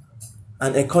inflation?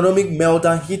 An economic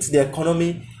meltdown hit the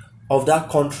economy of that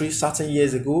country certain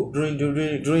years ago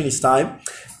during his time,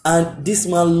 and this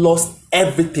man lost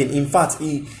everything. In fact,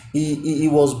 he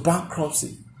was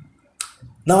bankruptcy.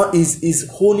 Now he's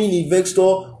owning investor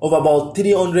of about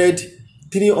 300.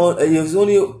 He was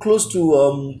only close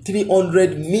to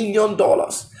 $300 million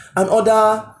and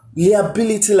other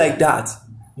liability like that.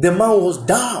 The man was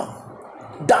down,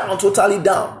 totally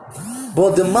down.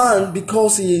 But the man,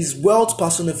 because he is wealth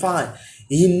personified,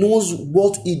 he knows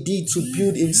what he did to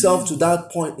build himself to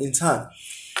that point in time.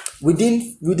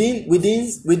 Within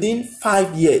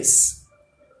 5 years,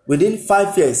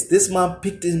 this man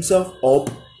picked himself up.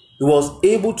 He was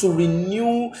able to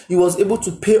renew. He was able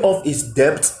to pay off his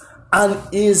debt, and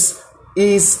is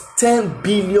 $10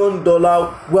 billion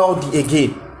wealthy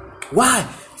again. Why?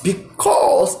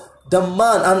 Because the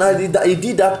man, and he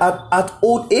did that at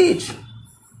old age.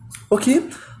 Okay,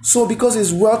 so because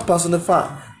his wealth personified,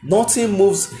 nothing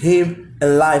moves him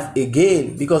in life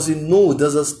again, because he knows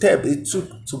there's a step it took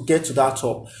to get to that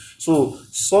top. So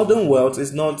sudden wealth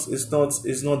is not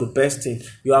the best thing.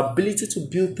 Your ability to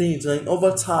build things, and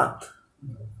over time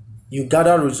you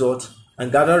gather results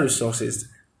and gather resources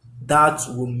that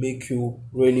will make you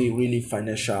really, really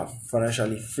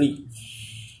financially free.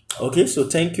 Okay, so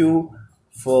thank you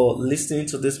for listening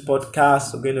to this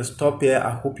podcast. I'm going to stop here.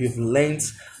 I hope you've learned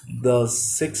the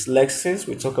 6 lessons.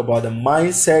 We talk about the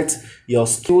mindset, your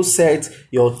skill set,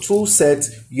 your tool set,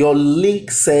 your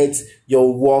link set,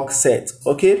 your work set.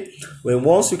 Okay,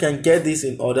 once you can get this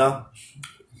in order,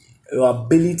 your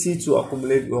ability to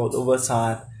accumulate wealth over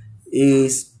time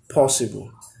is possible.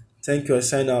 Thank you. I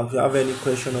sign out. If you have any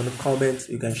question on the comments,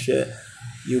 you can share.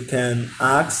 You can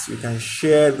ask, you can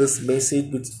share this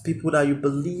message with people that you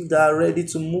believe that are ready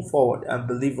to move forward and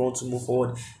want to move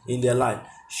forward in their life.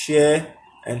 Share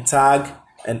and tag,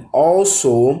 and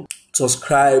also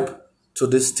subscribe to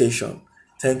this station.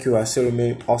 Thank you. I still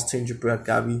remain Austin Jubril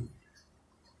Agabi.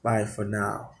 Bye for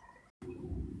now.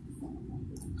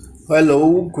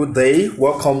 Hello, good day.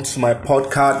 Welcome to my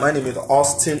podcast. My name is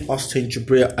Austin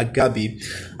Jubril Agabi.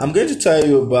 I'm going to tell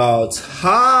you about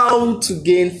how to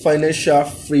gain financial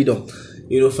freedom.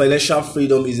 Financial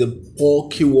freedom is a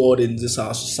bulky word in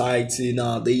our society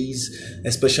nowadays,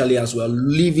 especially as we are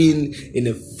living in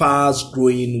a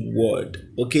fast-growing world.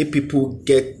 Okay, people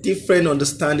get different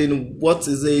understanding what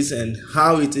it is and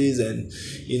how it is, and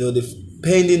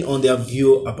depending on their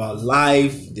view about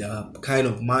life, their kind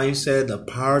of mindset, the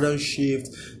paradigm shift,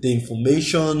 the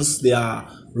informations they are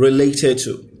related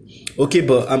to. Okay,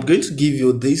 but I'm going to give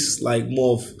you this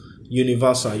more of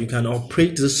universal. You can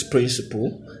operate this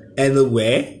principle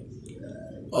anywhere,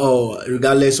 or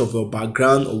regardless of your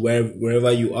background, or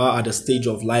wherever you are at the stage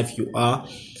of life you are.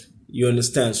 You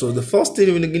understand? So the first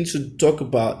thing we're going to talk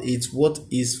about is what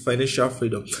is financial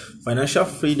freedom. Financial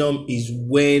freedom is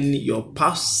when your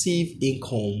passive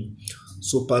income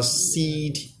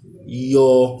supersede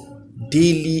your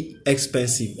daily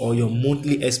expensive, or your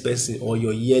monthly expensive, or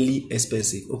your yearly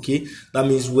expensive. Okay, that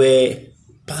means where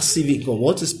passive income.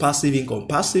 What is passive income?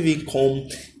 Passive income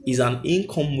is an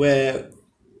income where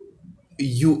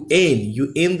you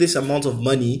earn this amount of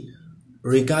money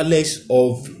regardless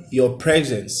of your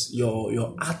presence,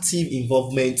 your active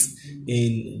involvement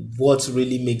in what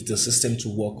really makes the system to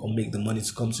work or make the money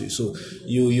to come to you. So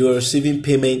you're receiving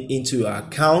payment into your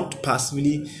account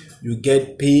passively. You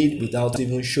get paid without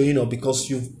even showing up because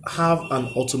you have an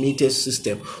automated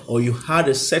system, or you had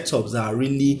a setup that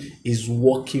really is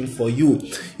working for you.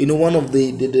 One of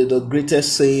the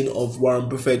greatest saying of Warren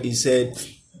Buffett, he said,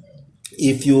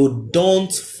 if you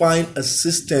don't find a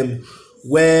system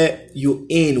where you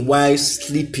earn while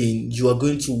sleeping, you are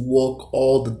going to work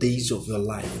all the days of your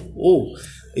life.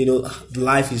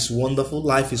 Life is wonderful,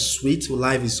 life is sweet,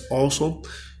 life is awesome.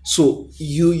 So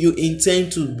you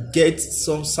intend to get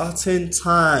some certain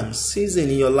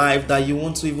season in your life that you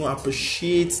want to even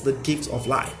appreciate the gift of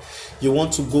life. You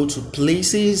want to go to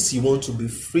places, you want to be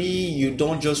free, you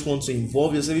don't just want to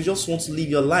involve yourself, you just want to live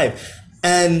your life.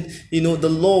 And the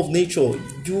law of nature,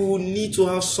 you need to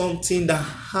have something that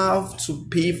have to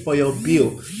pay for your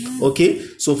bill. Okay,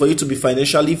 so for you to be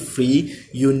financially free,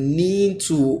 you need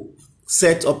to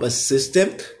set up a system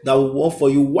that will work for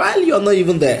you while you're not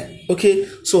even there. Okay,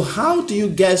 so how do you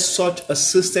get such a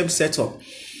system set up?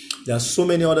 There are so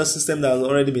many other systems that have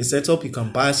already been set up. You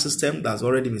can buy a system that's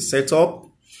already been set up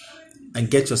and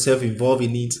get yourself involved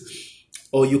in it,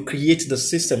 or you create the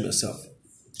system yourself.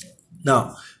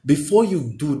 Now, before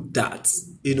you do that,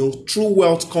 true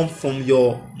wealth comes from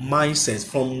your mindset,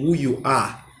 from who you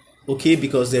are. Okay,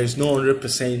 because there is no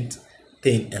 100%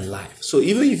 thing in life. So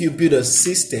even if you build a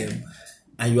system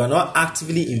and you are not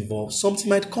actively involved, something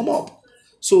might come up.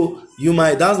 So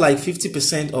that's like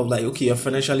 50% of okay, you're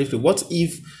financially free. What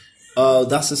if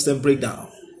that system break down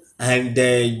and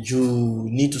you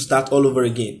need to start all over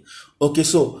again? Okay,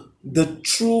 so the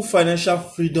true financial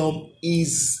freedom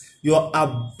is your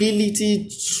ability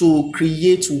to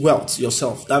create wealth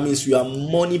yourself. That means you are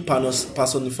money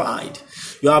personified.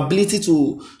 Your ability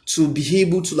to be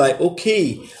able to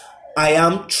okay, I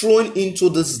am thrown into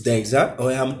this desert,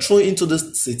 or I am thrown into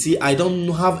this city. I don't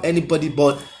have anybody,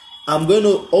 but I'm going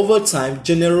to over time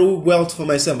generate wealth for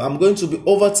myself. I'm going to be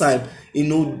over time,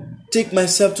 take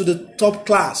myself to the top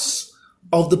class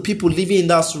of the people living in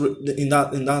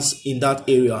that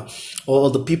area,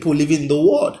 or the people living in the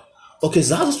world. Okay,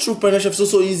 so that's true partnership.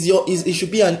 So it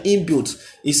should be an inbuilt.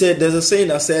 He said there's a saying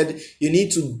that said you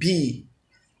need to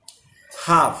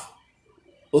have.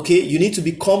 Okay, you need to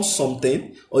become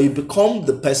something, or you become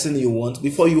the person you want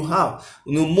before you have.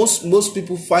 Most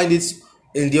people find it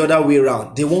in the other way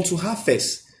around. They want to have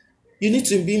first. You need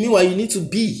to be, meanwhile, you need to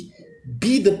be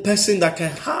the person that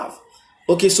can have.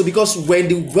 Okay, so because when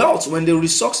the wealth, when the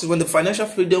resources, when the financial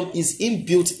freedom is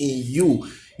inbuilt in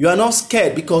you, you are not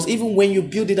scared, because even when you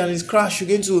build it and it's crashed, you're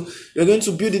going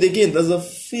to build it again. There's a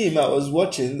film I was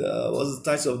watching. What's the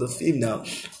title of the film now?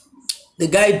 The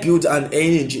guy built an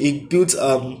energy. He built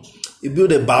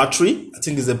a battery. I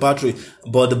think it's a battery,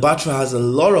 but the battery has a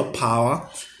lot of power.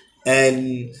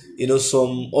 And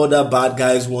some other bad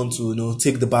guys want to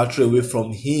take the battery away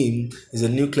from him. It's a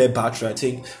nuclear battery. I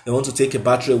think they want to take a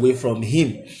battery away from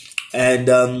him. And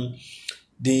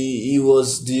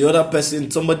the other person,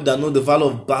 somebody that knows the value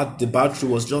of the battery,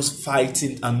 was just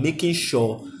fighting and making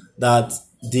sure that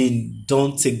they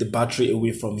don't take the battery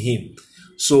away from him.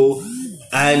 So,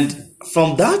 and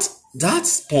from that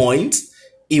point,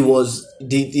 there was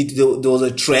a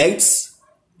threat,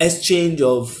 exchange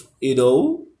of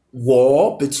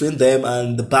war between them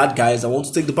and the bad guys that want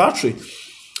to take the battery.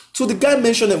 So the guy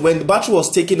mentioned that when the battery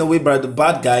was taken away by the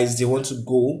bad guys, they want to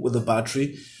go with the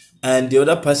battery, and the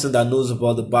other person that knows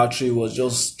about the battery was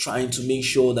just trying to make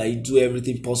sure that he do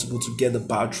everything possible to get the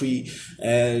battery,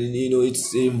 and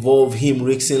it's involved him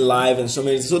risking life and so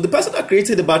many. So the person that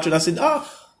created the battery, I said,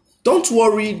 don't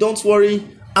worry,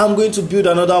 I'm going to build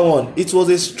another one. It was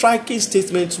a striking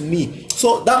statement to me.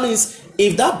 So that means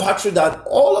if that battery that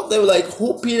all of them were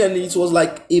hoping, and it was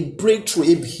like a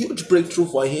breakthrough, a huge breakthrough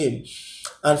for him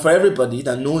and for everybody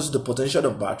that knows the potential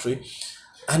of battery,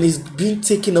 and it's being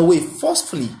taken away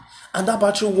forcefully, and that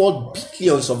battery worth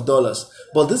billions of dollars.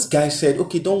 But this guy said,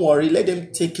 okay, don't worry, let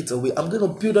them take it away. I'm going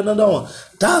to build another one.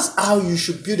 That's how you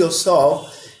should build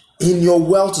yourself in your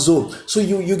wealth zone. So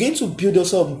you're going to build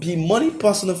yourself, be money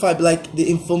personified, like the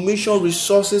information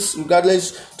resources,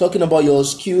 regardless, talking about your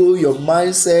skill, your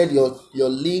mindset, your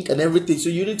link and everything. So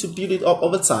you need to build it up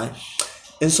over time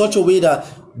in such a way that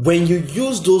when you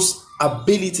use those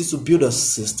abilities to build a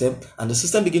system, and the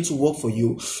system begins to work for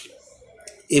you,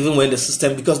 even when the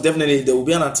system, because definitely there will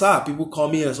be an attack, people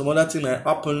come in and some other thing might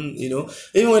happen,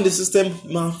 even when the system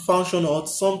malfunction or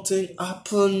something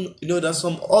happen, there's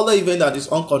some other event that is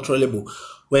uncontrollable.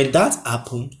 When that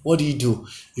happens, what do?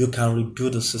 You can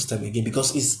rebuild the system again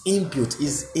because it's inbuilt,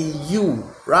 it's in you,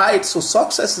 right? So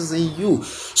success is in you.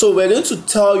 So we're going to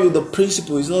tell you the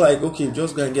principle. It's not like, okay,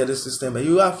 just go and get a system. But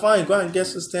you are fine, go and get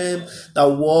system that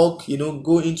work,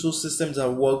 go into systems that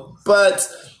work. But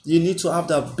you need to have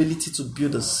the ability to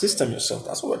build a system yourself.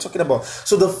 That's what we're talking about.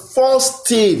 So the first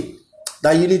thing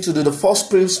that you need to do, the first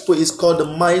principle is called the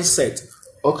mindset.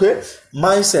 Okay?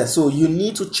 Mindset. So you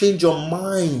need to change your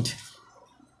mind.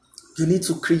 You need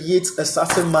to create a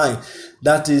certain mind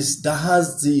that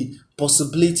has the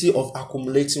possibility of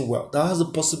accumulating wealth. That has the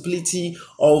possibility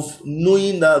of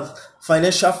knowing that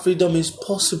financial freedom is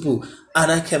possible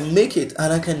and I can make it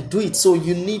and I can do it. So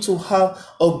you need to have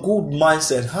a good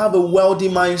mindset, have a wealthy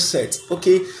mindset.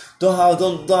 Okay, don't have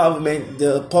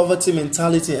the poverty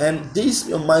mentality, and this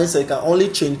your mindset can only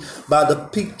change by the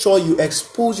picture you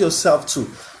expose yourself to.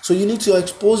 So you need to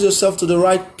expose yourself to the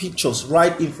right pictures,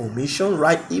 right information,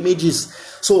 right images.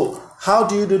 So how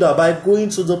do you do that? By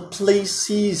going to the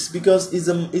places, because it's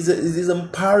a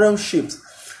paradigm shift.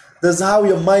 That's how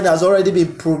your mind has already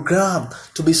been programmed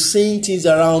to be seeing things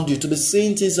around you, to be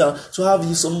seeing things to have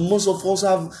you. So most of us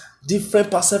have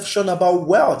different perception about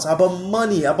wealth, about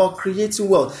money, about creating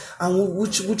wealth, and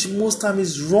which most time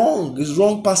is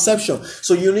wrong perception.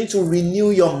 So you need to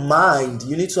renew your mind.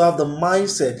 You need to have the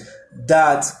mindset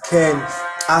that can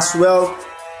as well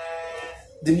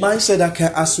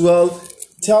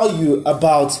tell you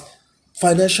about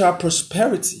financial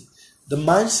prosperity, the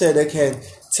mindset that can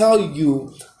tell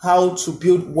you how to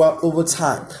build wealth over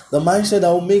time, the mindset that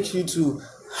will make you to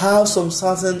have some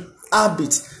certain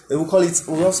habits. We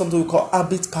have something we call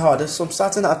habit power. There's some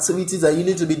certain activities that you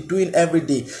need to be doing every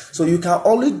day. So you can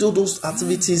only do those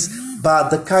activities by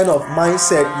the kind of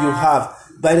mindset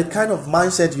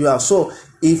you have. So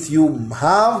if you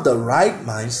have the right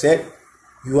mindset,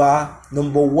 you are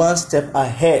number one step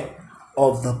ahead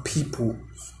of the people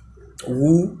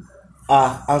who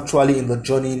are actually in the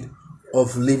journey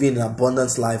of living an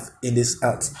abundant life in this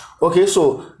earth. Okay,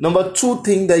 so number two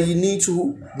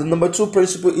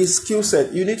principle is skill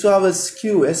set. You need to have a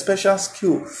special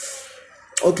skill.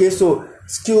 Okay, so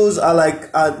skills are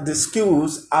like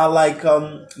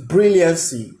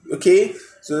brilliancy. Okay,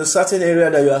 so there's a certain area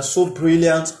that you are so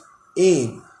brilliant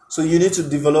in. So you need to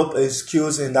develop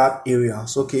skills in that area.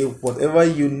 So okay, whatever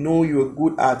you know you're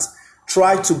good at,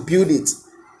 try to build it.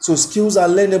 So skills are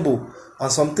learnable.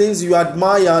 And some things you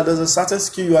admire, there's a certain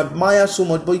skill you admire so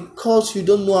much, but because you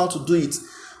don't know how to do it,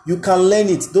 you can learn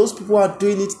it. Those people who are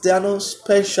doing it, they are not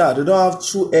special. They don't have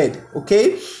two heads.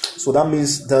 Okay? So that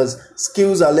means the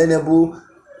skills are learnable,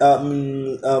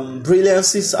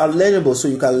 brilliancies are learnable. So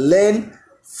you can learn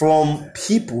from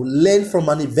people, learn from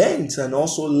an event, and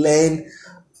also learn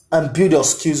and build your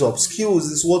skills up.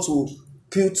 Skills is what will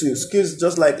build you. Skills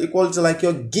just like equal to like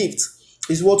your gift.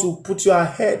 Is what will put you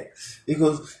ahead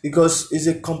because it's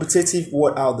a competitive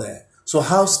world out there. So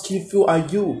how skillful are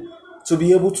you to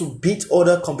be able to beat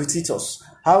other competitors?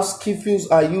 How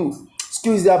skillful are you?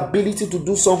 Skill is the ability to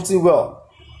do something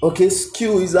well. Okay,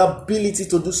 skill is the ability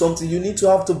to do something. You need to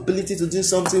have the ability to do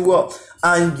something well,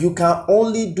 and you can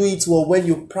only do it well when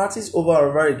you practice over and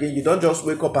over again. You don't just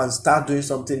wake up and start doing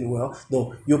something well.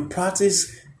 No, you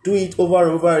practice, do it over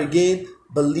and over again,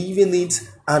 believe in it,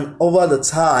 and over the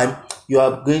time you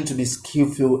are going to be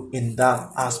skillful in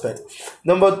that aspect.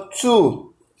 Number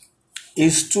two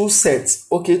is tool sets.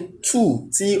 Okay, tool,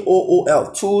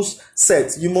 T-O-O-L, tools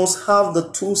set. You must have the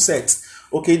tool set.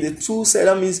 Okay, the tool set,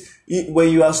 that means when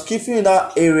you are skillful in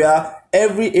that area,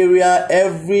 every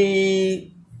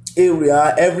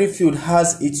field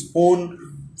has its own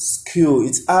skill.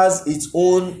 It has its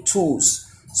own tools.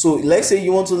 So let's say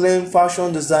you want to learn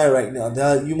fashion design right now.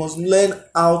 You must learn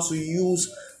how to use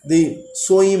the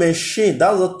sewing machine.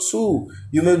 That's a tool.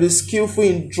 You may be skillful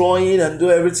in drawing and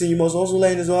do everything. You must also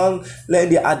learn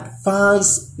the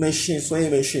advanced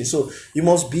sewing machine. So you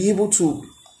must be able to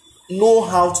know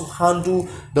how to handle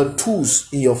the tools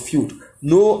in your field.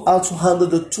 Know how to handle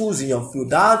the tools in your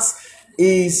field. That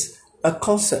is a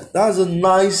concept. That's a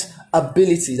nice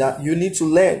ability that you need to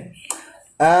learn.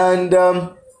 And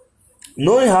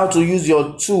knowing how to use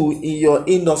your tool in your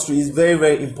industry is very,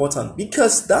 very important,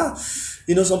 because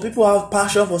some people have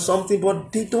passion for something,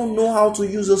 but they don't know how to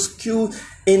use a skill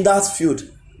in that field.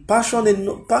 Passion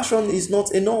is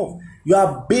not enough. Your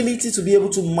ability to be able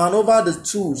to maneuver the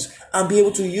tools and be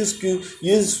able to use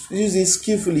it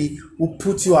skillfully will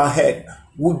put you ahead,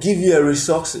 will give you a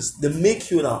resources. They make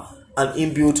you now an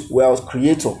inbuilt wealth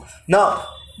creator. Now,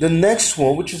 the next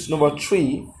one, which is number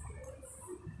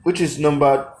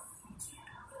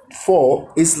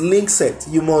 4 is link set.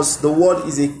 The world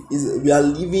is we are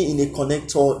living in a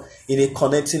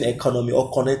connecting economy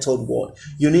or connected world.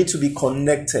 You need to be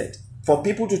connected. For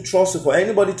people to trust you, for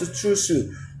anybody to choose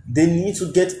you, they need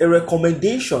to get a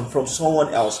recommendation from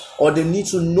someone else, or they need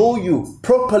to know you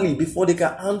properly before they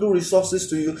can handle resources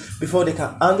to you, before they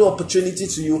can handle opportunity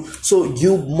to you. So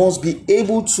you must be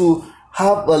able to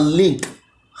have a link.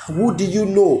 Who do you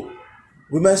know?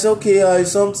 We might say, okay,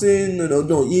 it's something,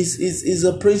 no, it's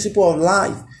a principle of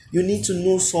life. You need to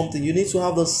know something. You need to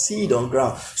have the seed on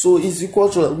ground. So it's equal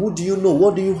to, who do you know?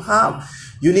 What do you have?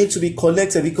 You need to be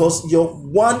connected, because your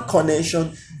one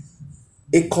connection,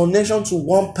 a connection to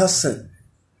one person,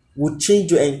 will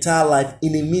change your entire life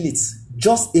in a minute.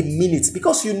 Just a minute.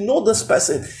 Because you know this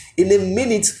person. In a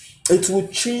minute, it will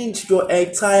change your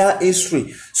entire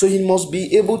history. So you must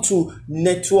be able to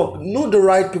network, know the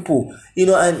right people.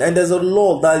 And there's a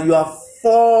law that you are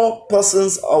 4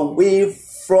 persons away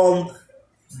from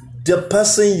the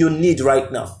person you need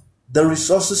right now. The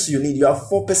resources you need, you are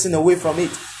 4 persons away from it.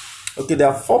 Okay, there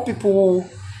are 4 people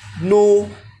who know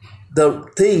the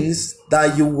things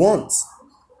that you want.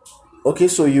 Okay,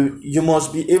 so you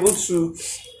must be able to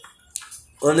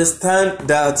understand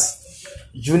that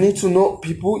you need to know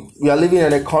people. We are living in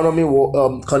an economy,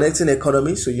 connecting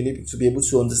economy, so you need to be able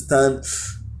to understand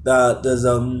that there's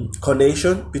a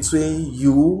connection between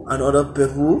you and other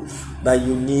people that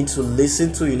you need to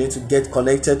listen to, you need to get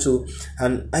connected to,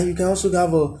 and you can also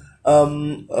have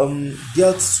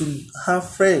get to have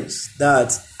friends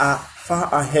that are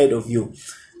far ahead of you,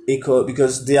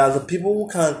 because they are the people who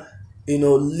can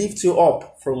lift you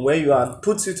up from where you are and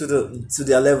put you to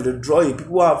their level, to draw you.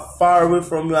 People who are far away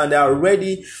from you and they are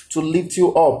ready to lift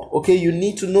you up. Okay, you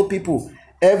need to know people.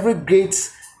 Every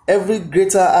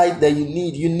greater height that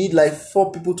you need like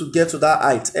 4 people to get to that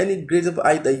height. Any greater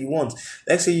height that you want.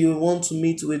 Let's say you want to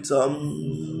meet with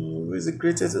who is the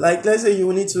greatest? Like, let's say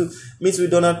you need to meet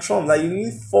with Donald Trump. Like, you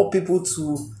need 4 people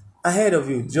ahead of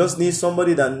you. Just need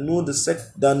somebody that knows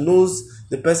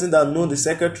the person that knows the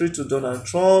secretary to Donald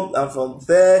Trump, and from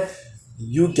there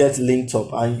you get linked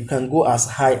up and you can go as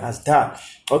high as that.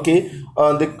 Okay,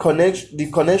 the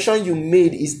connection you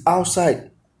made is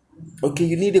outside. Okay,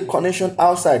 you need a connection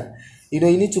outside. You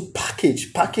need to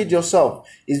package yourself.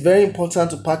 It's very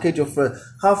important to package your friends.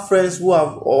 Have friends who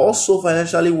are also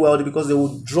financially wealthy, because they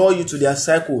will draw you to their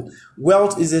cycle.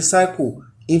 Wealth is a cycle.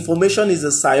 Information is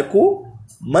a cycle.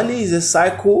 Money is a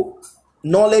cycle.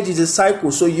 Knowledge is a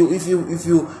cycle. So if you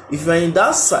are in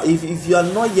that, if you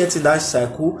are not yet in that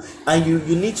cycle, and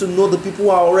you need to know the people who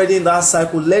are already in that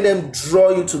cycle, let them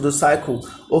draw you to the cycle.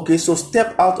 Okay, so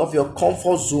step out of your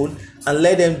comfort zone and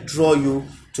let them draw you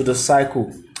to the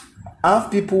cycle. Have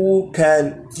people who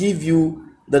can give you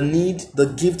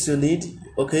the gifts you need.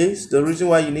 Okay, so the reason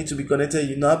why you need to be connected,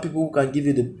 have people who can give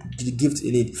you the gift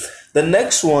you need. The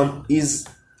next one is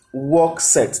work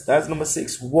set. That's number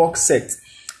 6. Work set.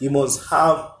 You must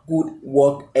have good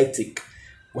work ethic.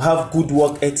 Have good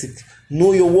work ethic.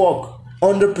 Know your work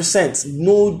 100%.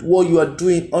 Know what you are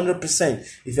doing 100%.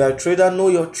 If you are a trader, know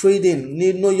your trading.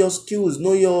 Know your skills.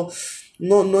 Know your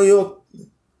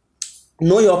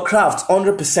craft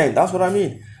 100%. That's what I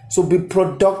mean. So be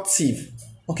productive.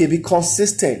 Okay, be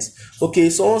consistent. Okay,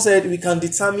 someone said we can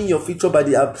determine your future by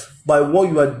what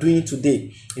you are doing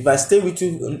today. If I stay with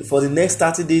you for the next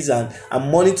 30 days and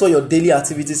monitor your daily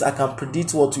activities, I can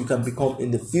predict what you can become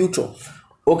in the future.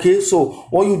 Okay, so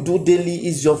what you do daily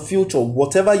is your future.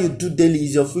 Whatever you do daily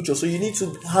is your future. So you need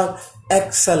to have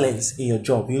excellence in your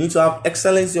job. You need to have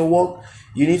excellence in your work.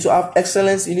 You need to have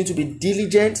excellence. You need to be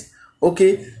diligent.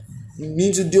 Okay, you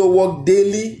need to do your work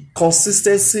daily,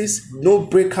 consistencies, no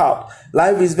breakout.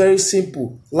 Life is very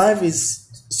simple.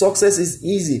 Success is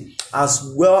easy.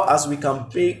 As well as we can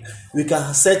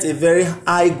set a very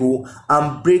high goal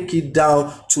and break it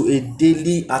down to a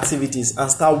daily activities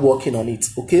and start working on it.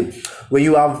 Okay, when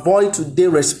you avoid today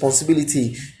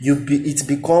responsibility, it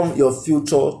become your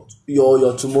future,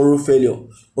 your tomorrow failure.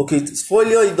 Okay,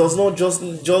 failure, it does not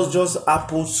just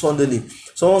happen suddenly.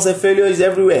 Someone said failure is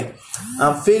everywhere,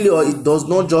 and failure, it does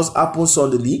not just happen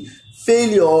suddenly.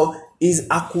 Failure is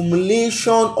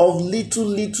accumulation of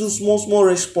little small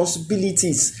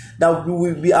responsibilities that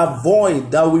we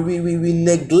avoid, that we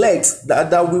neglect,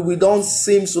 that we don't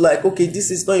seem to like, okay,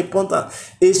 this is not important.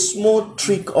 A small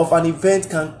trick of an event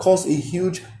can cause a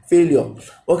huge failure.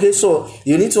 Okay, so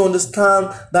you need to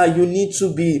understand that you need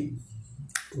to be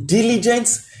diligent.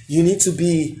 You need to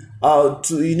be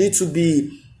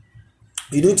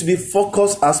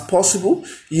focused as possible.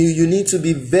 You need to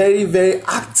be very, very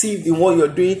active in what you're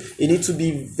doing. You need to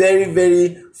be very,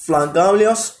 very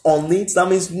flagellanous on it. That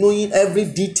means knowing every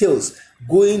details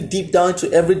going deep down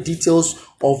to every details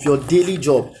of your daily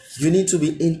job. You need to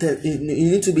be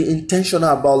intentional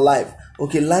about life.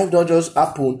 Okay, life don't just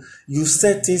happen. You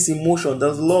set things in motion.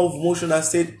 There's a law of motion. I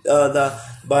said that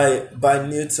by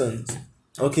Newton.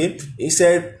 Okay, he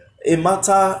said a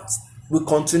matter will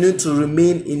continue to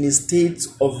remain in a state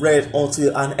of rest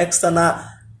until an external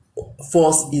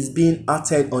force is being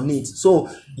acted on it. So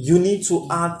you need to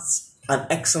act an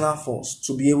external force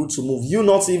to be able to move. You're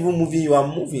not even moving, you are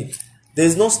moving.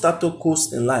 There's no status quo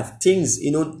in life. Things,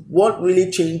 what really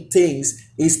change things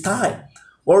is time.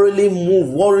 What really move,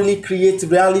 what really create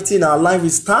reality in our life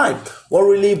is time. What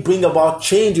really bring about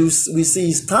change we see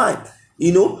is time.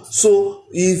 So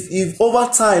if over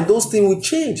time those things will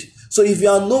change. So if you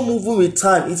are not moving with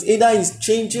time, it's either it's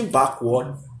changing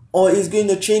backward or it's going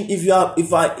to change. If you are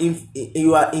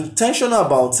intentional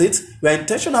about it, you are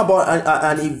intentional about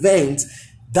an event,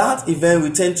 that event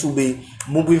will tend to be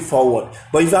moving forward.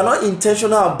 But if you are not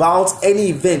intentional about any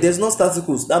event, there's no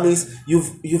staticals. That means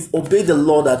you've obeyed the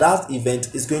law that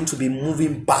event is going to be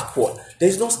moving backward.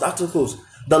 There's no staticals.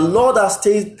 The law that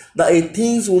states that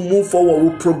things will move forward,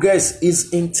 will progress,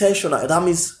 is intentional. That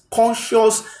means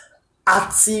conscious,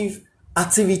 active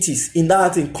activities in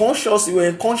that thing. You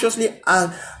are consciously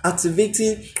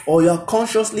activating, or you're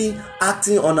consciously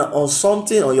acting on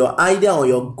something, or your idea, or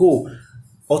your goal.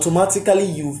 Automatically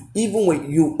you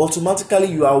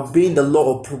are obeying the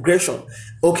law of progression.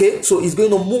 Okay, so it's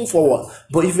going to move forward.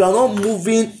 But if you are not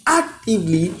moving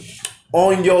actively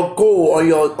on your goal, or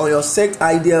your set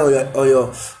idea, or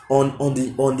your on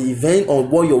the event, or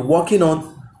what you're working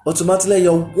on, automatically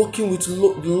you're working with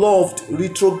law of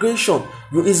retrogression.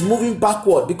 It's moving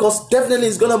backward, because definitely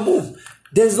it's gonna move.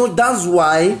 That's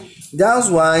why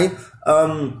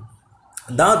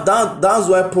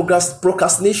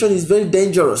procrastination is very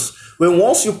dangerous. When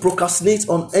once you procrastinate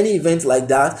on any event like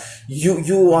that, you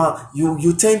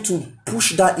tend to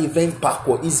push that event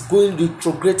backward. It's going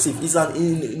retrogressive. It's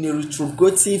in a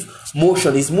retrogressive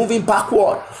motion. It's moving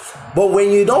backward. But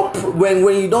when you don't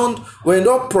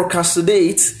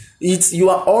procrastinate, you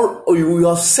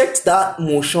have set that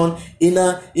motion in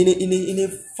a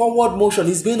forward motion.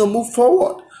 It's going to move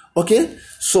forward. Okay,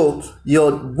 so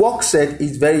your work set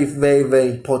is very, very, very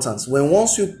important.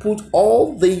 Once you put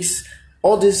all these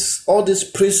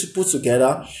principles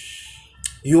together,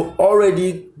 you're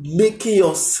already making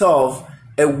yourself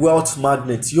a wealth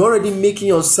magnet. You're already making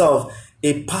yourself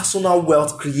a personal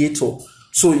wealth creator.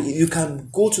 So you can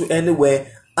go to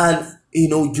anywhere, and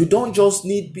you don't just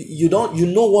need, you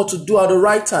know what to do at the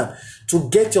right time to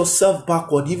get yourself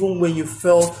backward. Even when you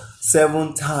fell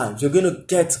 7 times, you're going to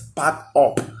get back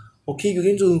up. Okay,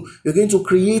 you're going to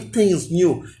create things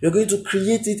new. You're going to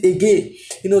create it again.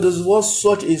 There was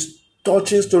such a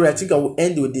touching story. I think I will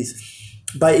end with this,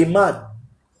 by a man.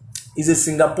 He's a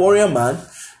Singaporean man,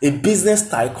 a business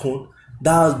tycoon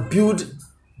that has built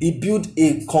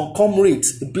a conglomerate,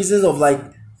 a business of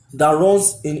that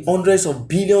runs in hundreds of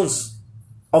billions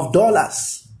of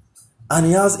dollars, and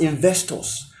he has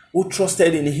investors who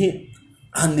trusted in him,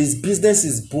 and his business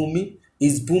is booming.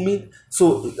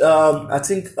 So I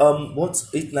think what's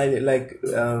it like?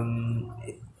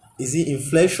 Is it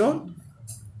inflation?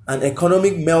 An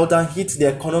economic meltdown hit the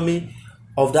economy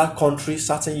of that country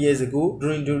certain years ago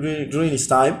during his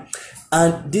time,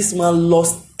 and this man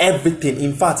lost everything.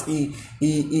 In fact, he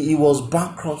was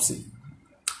bankruptcy.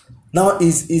 Now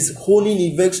he's holding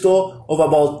investor of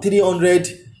about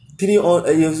 300. He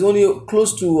was only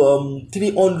close to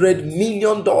 $300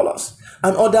 million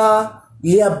and other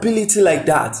liability like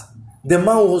that. The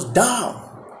man was down,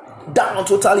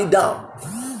 totally down.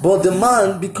 But the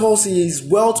man, because he is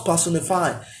wealth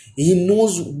personified, he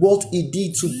knows what he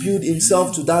did to build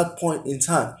himself to that point in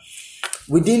time.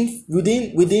 Within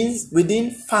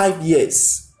 5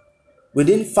 years,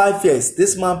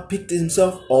 this man picked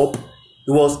himself up.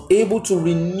 He was able to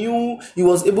renew. He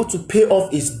was able to pay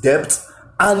off his debt,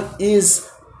 and is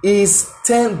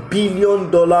 $10 billion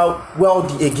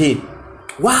wealthy again.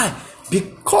 Why?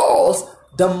 Because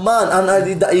the man, and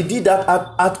he did that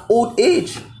at old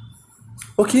age.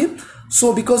 Okay,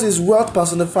 so because his wealth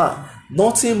personified,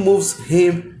 nothing moves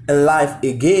him in life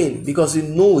again, because he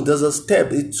knows there's a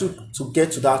step it took to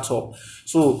get to that top.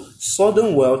 So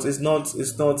sudden wealth is not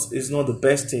the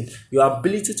best thing. Your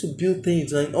ability to build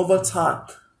things, and over time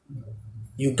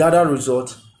you gather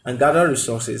results and gather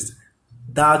resources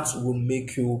that will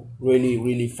make you really,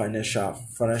 really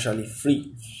financially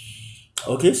free.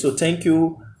 Okay, so thank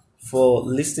you for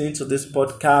listening to this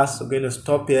podcast. We're going to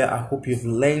stop here. I hope you've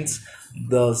learned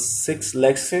the 6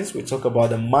 lessons. We talk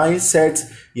about the mindset,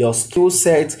 your skill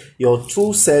set, your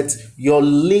tool set, your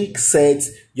link set,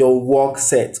 your work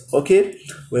set. Okay,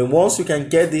 once you can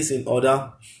get this in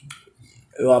order,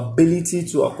 your ability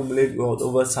to accumulate wealth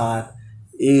over time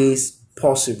is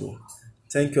possible.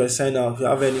 Thank you. I sign out. If you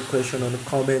have any question on the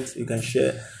comments, you can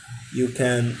share. You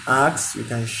can ask. You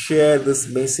can share this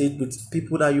message with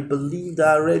people that you believe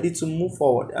that are ready to move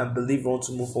forward and believe want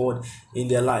to move forward in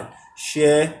their life.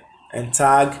 Share and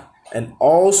tag, and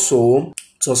also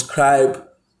subscribe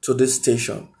to this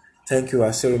station. Thank you.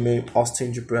 I still remain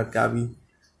Austin Jibril Gabi.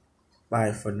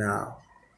 Bye for now.